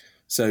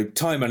 So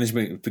time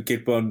management, a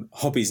good one.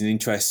 Hobbies and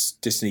interests,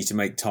 just need to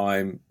make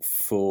time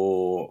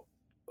for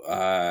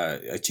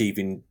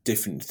achieving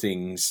different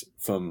things.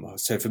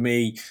 So for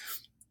me,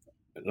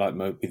 like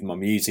with my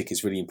music,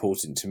 is really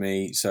important to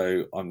me.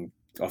 So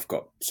I've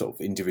got sort of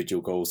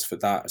individual goals for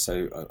that.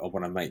 So I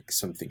want to make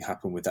something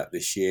happen with that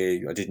this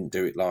year. I didn't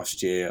do it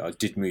last year. I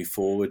did move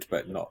forward,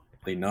 but not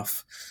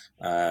enough.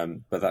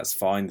 But that's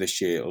fine.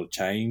 This year it'll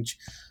change.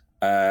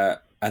 And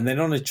then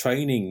on a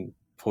training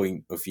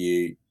point of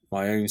view,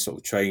 my own sort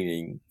of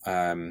training,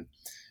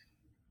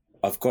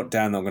 I've got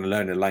down that I'm going to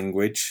learn a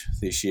language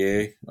this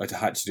year. I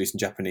had to do some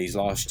Japanese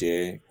last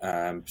year.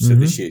 So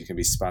this year it's going to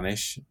be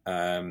Spanish.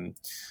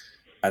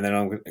 And then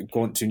I'm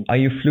going to... Are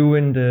you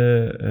fluent?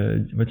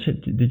 Did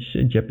you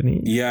say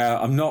Japanese? Yeah,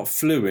 I'm not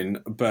fluent,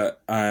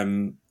 but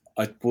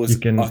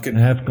You can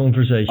have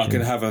conversation. I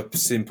can have a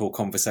simple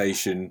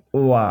conversation.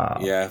 Wow.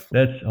 Yeah.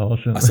 That's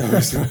awesome.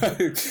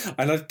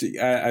 And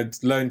I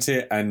learned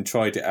it and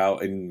tried it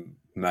out in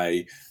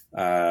May.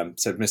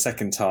 So my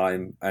second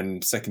time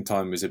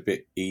was a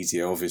bit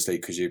easier, obviously,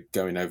 because you're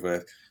going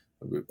over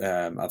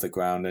other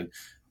ground. And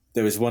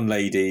there was one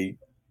lady,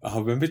 I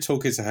remember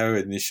talking to her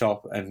in the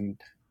shop,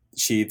 and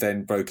she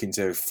then broke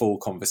into full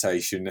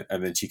conversation,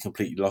 and then she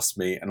completely lost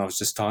me. And I was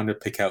just trying to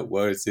pick out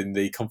words in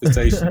the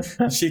conversation.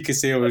 She could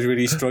see I was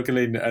really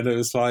struggling, and it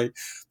was like,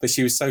 but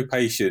she was so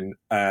patient,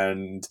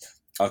 and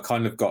I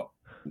kind of got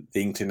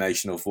the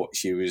inclination of what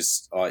she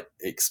was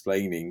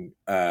explaining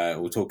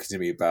or talking to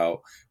me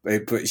about.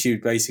 But she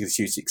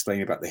was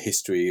explaining about the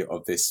history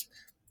of this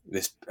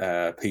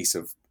piece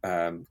of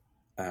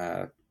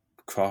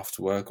craft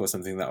work or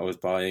something that I was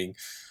buying.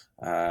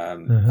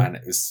 And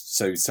it was,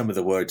 so some of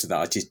the words that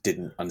I just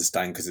didn't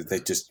understand because they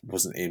just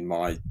wasn't in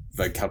my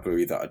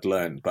vocabulary that I'd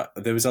learned, but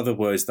there was other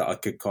words that I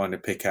could kind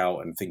of pick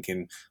out and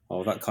thinking,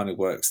 oh, that kind of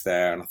works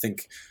there. And I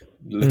think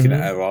looking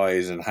at her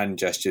eyes and hand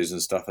gestures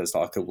and stuff, as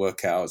I could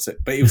work out. So,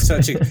 but it was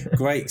such a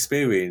great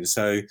experience.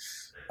 So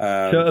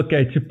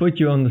okay, to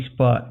put you on the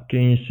spot,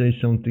 can you say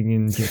something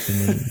in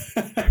Japanese?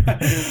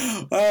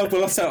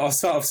 Well, I'll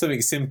start off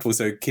something simple.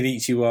 So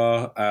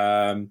konnichiwa,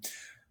 hajime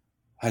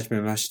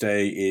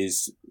mashite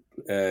is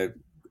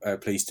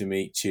pleased to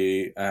meet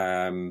you.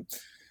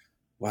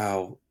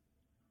 Wow.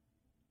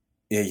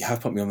 Yeah, you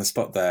have put me on the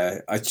spot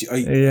there.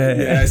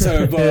 Yeah.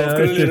 So I've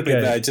got a little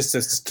bit there just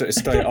to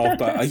straight off,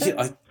 but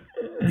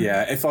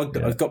if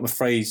I've got my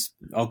phrase,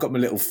 I've got my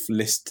little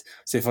list.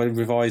 So if I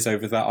revise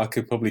over that, I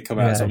could probably come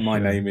out. So my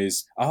name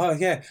is. So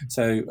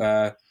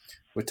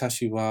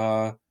watashi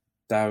wa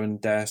Darren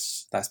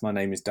Des. That's my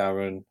name is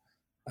Darren.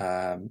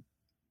 Hajime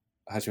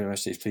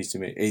mashite, pleased to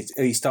meet.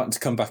 He's starting to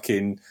come back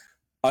in.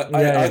 I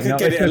could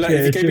get it.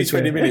 If you gave me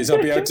 20 minutes,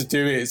 I'll be able to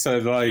do it. So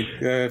I'm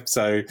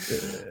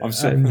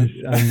sure. I'm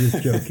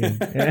just joking.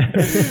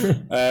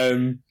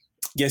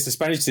 So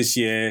Spanish this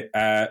year,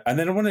 and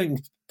then I want to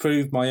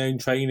improve my own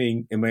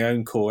training in my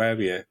own core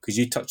area, because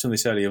you touched on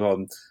this earlier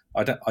on.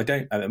 I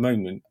don't at the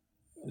moment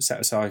set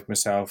aside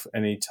myself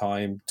any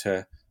time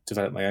to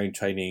develop my own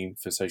training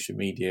for social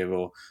media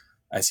or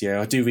SEO.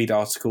 I do read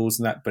articles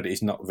and that, but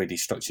it's not really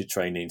structured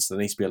training. So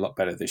there needs to be a lot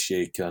better this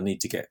year, because I need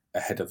to get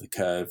ahead of the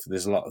curve.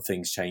 There's a lot of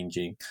things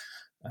changing.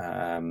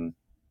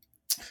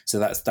 So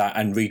that's that.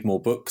 And read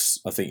more books.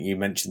 I think you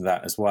mentioned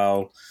that as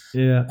well.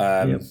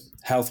 Yeah.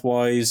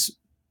 Health-wise,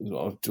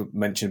 I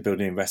mentioned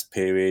building in rest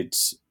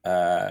periods.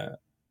 And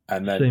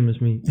then, same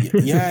as me.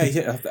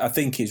 I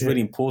think it's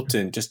really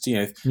important. Just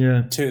 2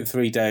 or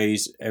 3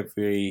 days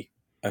every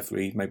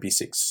maybe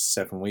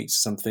 6-7 weeks or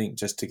something,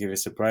 just to give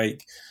us a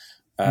break.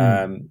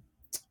 And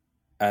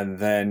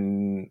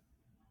then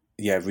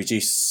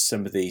reduce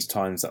some of these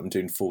times that I'm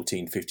doing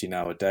 14-15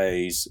 hour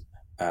days.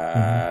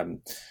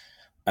 And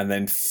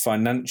then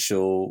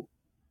financial,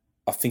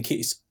 I think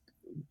it's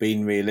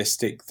been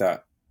realistic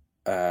that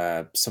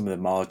some of the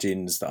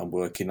margins that I'm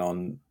working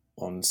on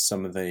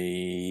some of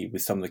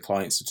the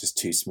clients are just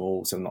too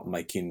small, so I'm not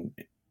making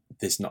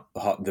there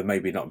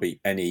maybe not be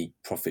any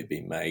profit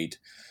being made.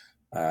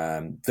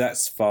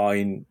 That's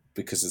fine,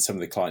 because of some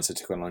of the clients I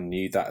took on, I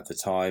knew that at the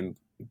time.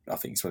 I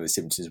think it's one of the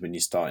symptoms when you're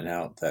starting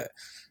out that,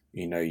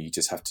 you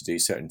just have to do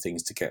certain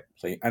things to get.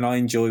 And I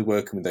enjoy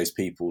working with those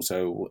people,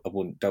 so I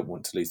don't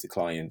want to lose the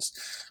clients.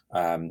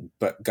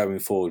 But going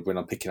forward, when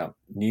I'm picking up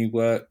new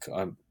work,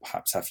 I'm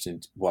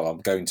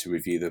going to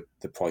review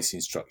the pricing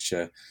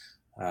structure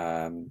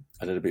a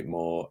little bit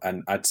more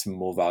and add some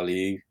more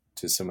value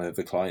to some of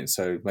the clients.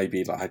 So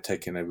maybe I've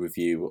taken a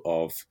review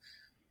of,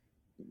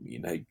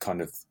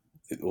 kind of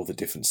all the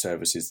different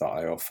services that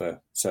I offer.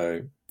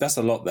 So that's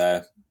a lot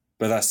there.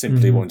 But that's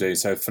simply what I'm doing.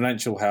 So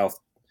financial health,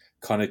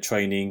 kind of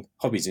training,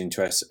 hobbies,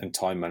 interests, and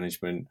time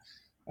management.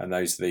 And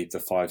those are the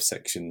 5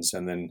 sections.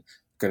 And then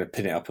going to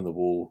pin it up on the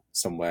wall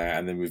somewhere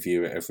and then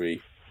review it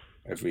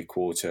every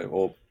quarter,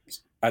 or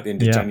at the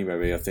end of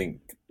January, I think,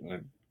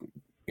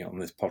 on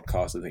this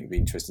podcast, I think it'd be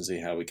interesting to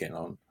see how we're getting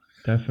on.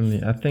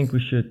 Definitely. I think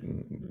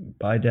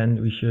by then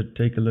we should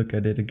take a look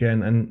at it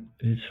again. And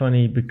it's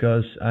funny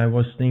because I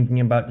was thinking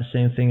about the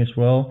same thing as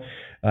well.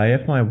 I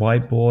have my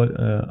whiteboard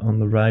on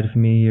the right of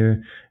me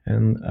here,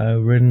 and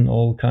I've written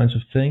all kinds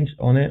of things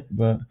on it,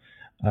 but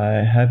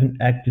I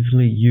haven't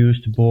actively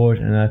used the board,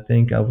 and I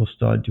think I will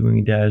start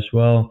doing that as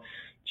well,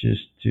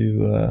 just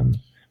to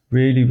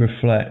really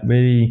reflect,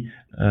 really,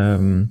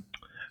 they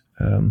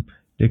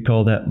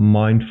call that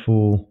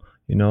mindful,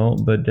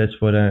 but that's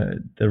what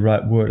the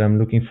right word I'm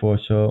looking for.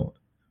 So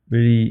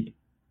really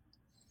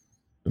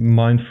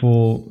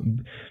mindful,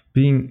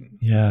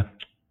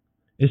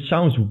 it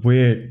sounds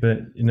weird,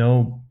 but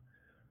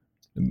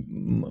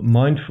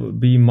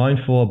be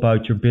mindful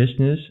about your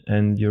business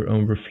and your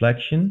own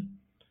reflection,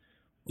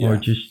 or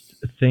just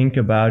think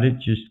about it,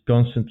 just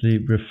constantly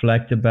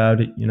reflect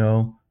about it,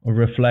 or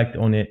reflect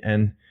on it.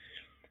 And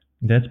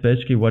that's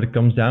basically what it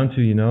comes down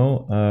to,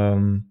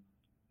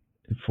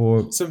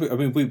 for So, I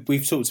mean,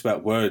 we've talked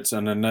about words,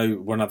 and I know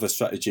one other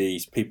strategy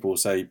is people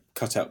say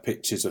cut out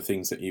pictures of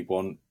things that you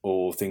want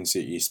or things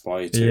that you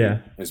aspire to yeah.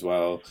 as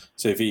well.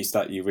 So if it's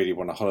that you really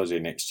want a holiday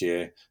next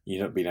year,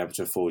 you're not being able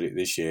to afford it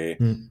this year,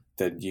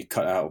 then you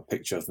cut out a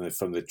picture of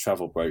from the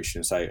travel brochure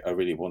and say, I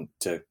really want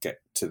to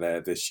get to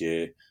there this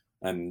year,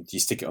 and you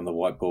stick it on the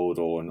whiteboard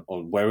or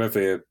on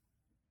wherever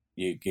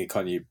you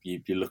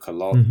look a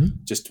lot,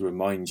 just to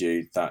remind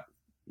you that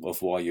of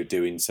why you're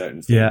doing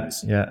certain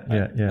things. Yeah.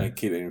 And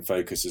keep it in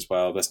focus as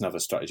well. That's another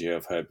strategy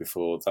I've heard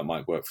before that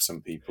might work for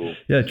some people.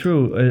 Yeah,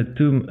 true.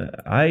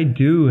 I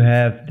do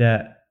have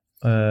that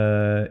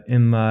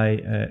in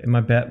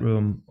my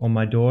bedroom, on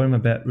my door in my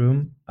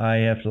bedroom. I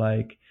have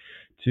like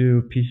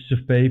 2 pieces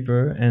of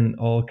paper and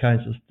all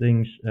kinds of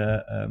things.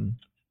 How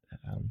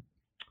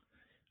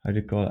do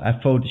you call it? I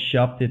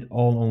photoshopped it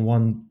all on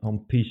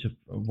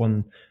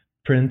one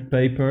print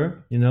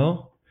paper, you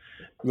know.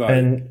 Right.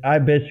 And I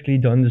basically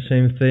done the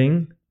same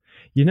thing.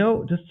 You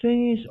know, the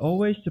thing is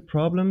always the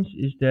problems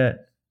is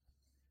that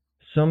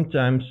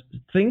sometimes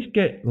things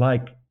get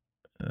like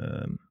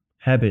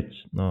habits.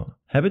 No,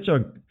 habits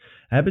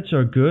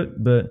are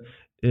good, but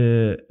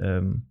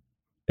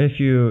if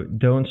you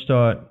don't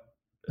start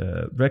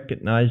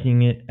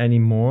recognizing it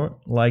anymore,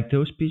 like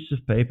those pieces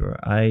of paper,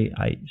 I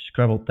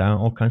scribbled down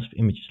all kinds of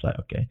images. Like,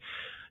 okay,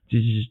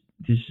 this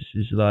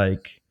is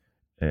like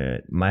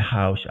my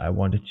house I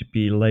want it to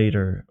be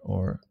later,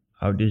 or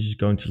how this is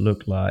going to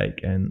look like,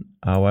 and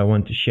how I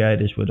want to share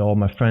this with all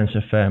my friends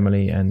and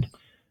family, and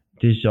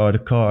these are the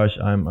cars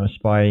I'm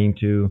aspiring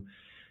to.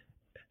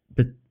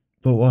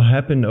 But what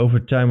happened over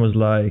time was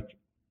like,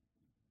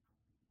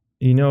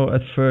 you know,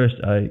 at first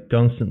I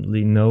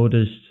constantly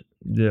noticed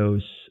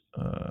those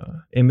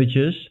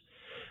images,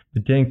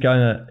 but then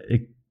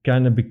it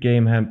kind of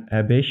became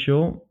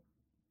habitual.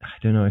 I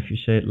don't know if you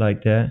say it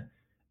like that,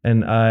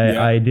 and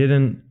I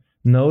didn't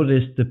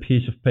notice the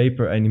piece of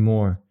paper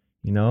anymore,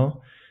 you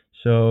know.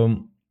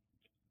 So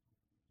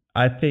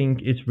I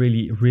think it's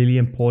really, really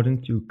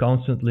important to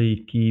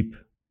constantly keep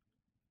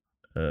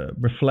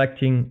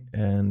reflecting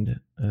and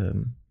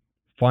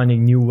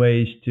finding new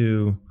ways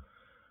to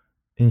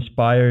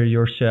inspire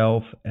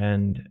yourself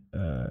and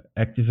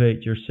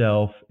activate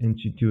yourself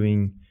into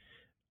doing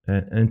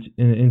and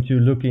into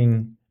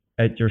looking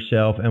at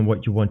yourself and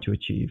what you want to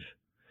achieve.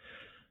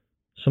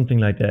 Something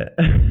like that.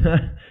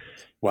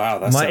 Wow,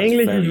 that my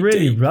English is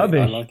really deep.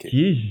 rubbish. I like it.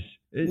 Jesus.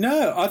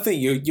 No, I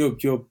think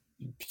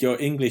your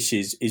English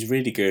is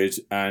really good,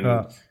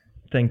 and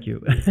thank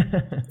you.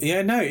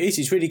 yeah, no,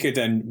 it's really good.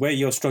 And where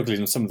you're struggling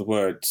on some of the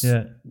words,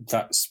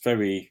 that's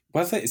very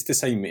well. I think it's the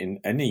same in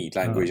any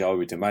language. I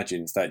would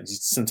imagine that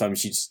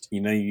sometimes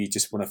you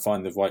just want to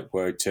find the right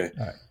word to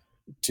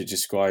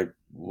describe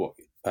what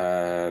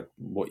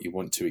you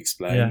want to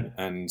explain,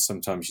 and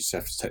sometimes you just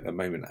have to take that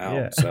moment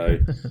out. So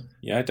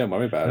yeah, don't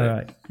worry about it. All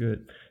right,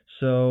 good.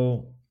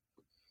 So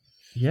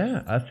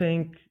yeah, I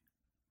think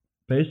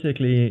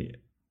basically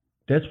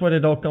that's what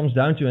it all comes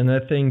down to, and I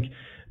think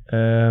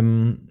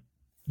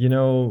you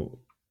know,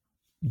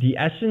 the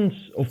essence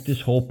of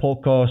this whole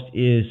podcast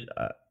is,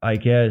 I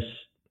guess,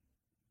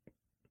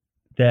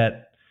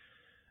 that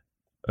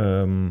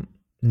New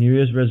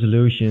Year's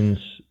resolutions,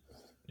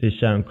 they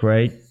sound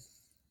great,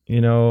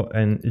 you know,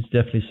 and it's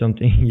definitely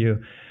something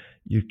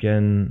you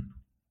can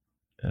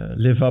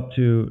live up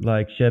to,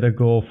 like set a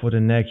goal for the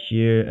next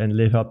year and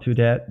live up to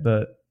that.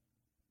 But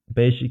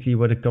basically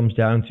what it comes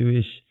down to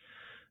is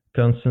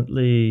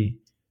constantly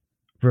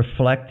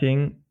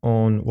reflecting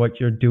on what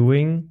you're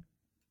doing,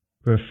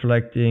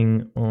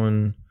 reflecting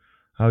on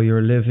how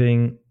you're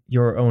living,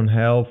 your own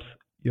health,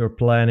 your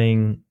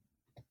planning,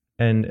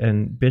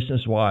 and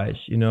business wise,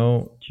 you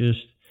know,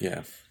 just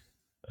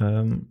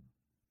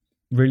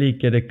really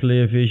get a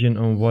clear vision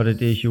on what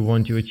it is you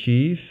want to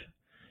achieve,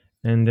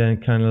 and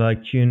then kind of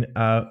like tune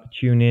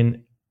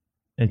in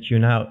and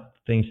tune out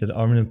things that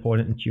aren't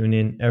important, and tune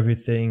in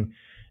everything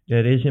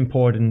that is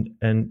important,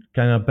 and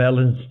kind of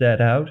balance that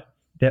out.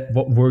 That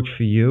what works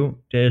for you.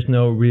 There's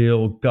no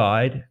real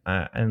guide,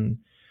 and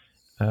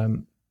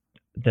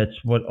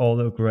that's what all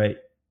the great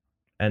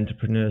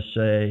entrepreneurs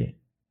say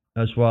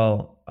as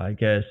well, I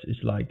guess.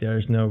 It's like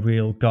there's no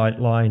real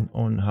guideline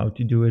on how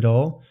to do it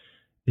all.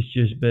 It's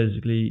just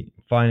basically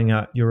finding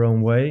out your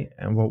own way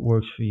and what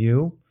works for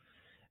you.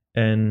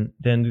 And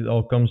then it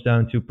all comes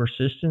down to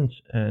persistence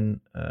and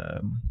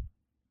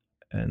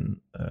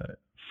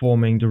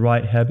forming the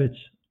right habits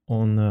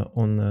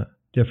on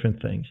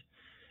different things.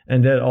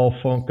 And that all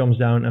comes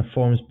down and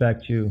forms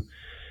back to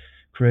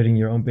creating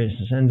your own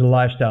business and the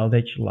lifestyle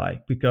that you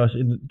like, because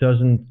it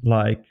doesn't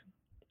like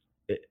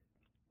it,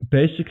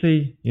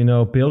 basically, you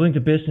know, building the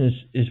business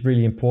is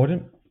really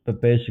important,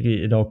 but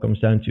basically it all comes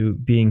down to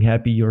being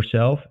happy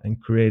yourself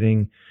and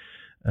creating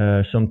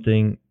a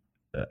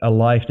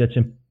life that's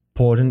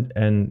important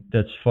and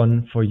that's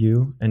fun for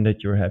you and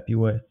that you're happy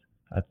with.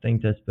 I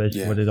think that's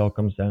basically what it all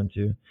comes down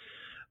to.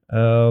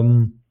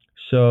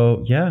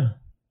 So yeah,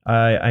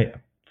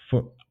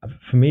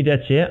 for me,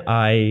 that's it.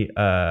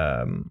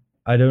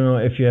 I don't know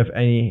if you have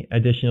any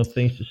additional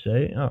things to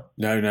say. Oh.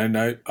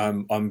 No.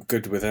 I'm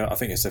good with it. I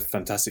think it's a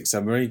fantastic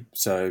summary.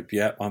 So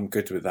yeah, I'm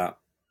good with that.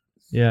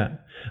 Yeah.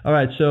 All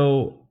right.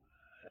 So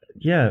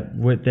yeah,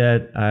 with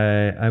that,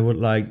 I would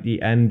like to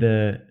end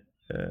the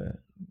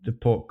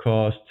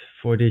podcast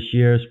for this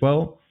year as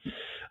well.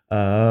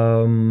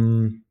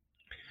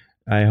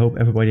 I hope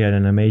everybody had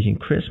an amazing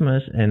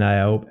Christmas, and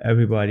I hope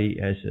everybody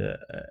has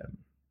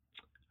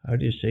how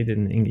do you say that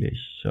in English?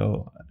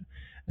 So,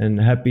 and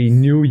happy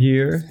New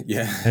Year.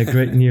 Yeah. A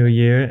great New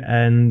Year.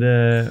 And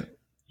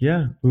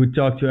yeah, we'll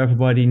talk to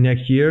everybody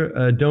next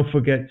year. Don't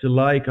forget to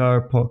like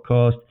our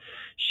podcast,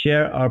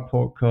 share our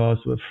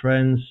podcast with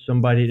friends,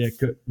 somebody that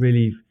could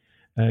really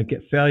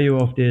get value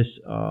of this.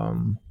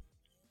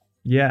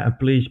 Yeah, and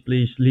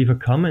please leave a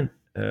comment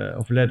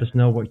or let us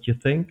know what you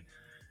think.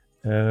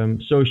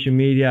 Social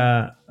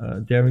media,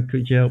 Darren,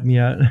 could you help me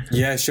out?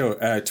 Yeah, sure.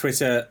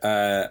 Twitter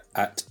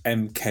at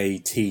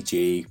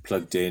MKTG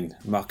plugged in,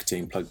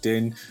 marketing plugged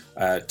in.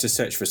 Just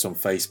search for us on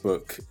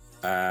Facebook,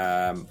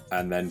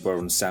 and then we're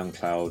on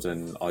SoundCloud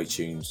and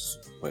iTunes.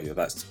 Well,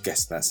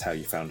 that's how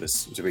you found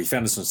us. So you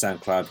found us on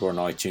SoundCloud, we're on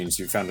iTunes. If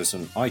you found us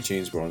on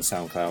iTunes, we're on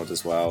SoundCloud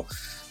as well.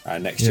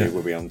 Next year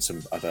we'll be on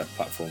some other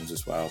platforms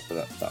as well,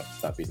 but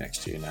that'll be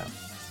next year now.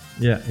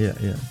 Yeah,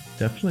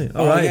 definitely.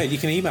 All right. Yeah, you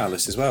can email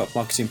us as well,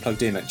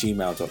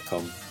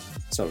 marketingpluggedin@gmail.com.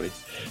 Sorry.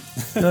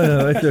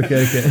 No, it's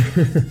okay.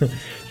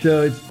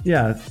 So,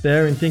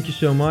 Darren, thank you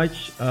so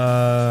much.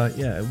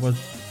 It was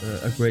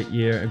a great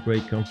year, a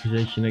great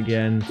conversation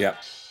again. Yeah.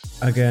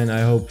 Again,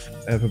 I hope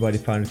everybody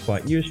found it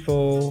quite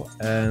useful,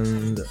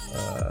 and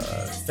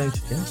thanks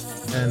again.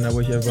 And I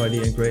wish everybody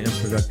a great and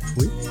productive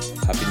week.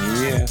 Happy New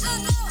Year.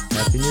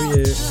 Happy New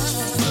Year.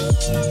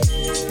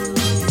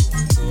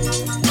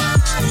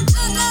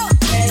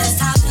 Let's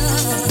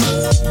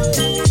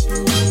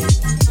talk.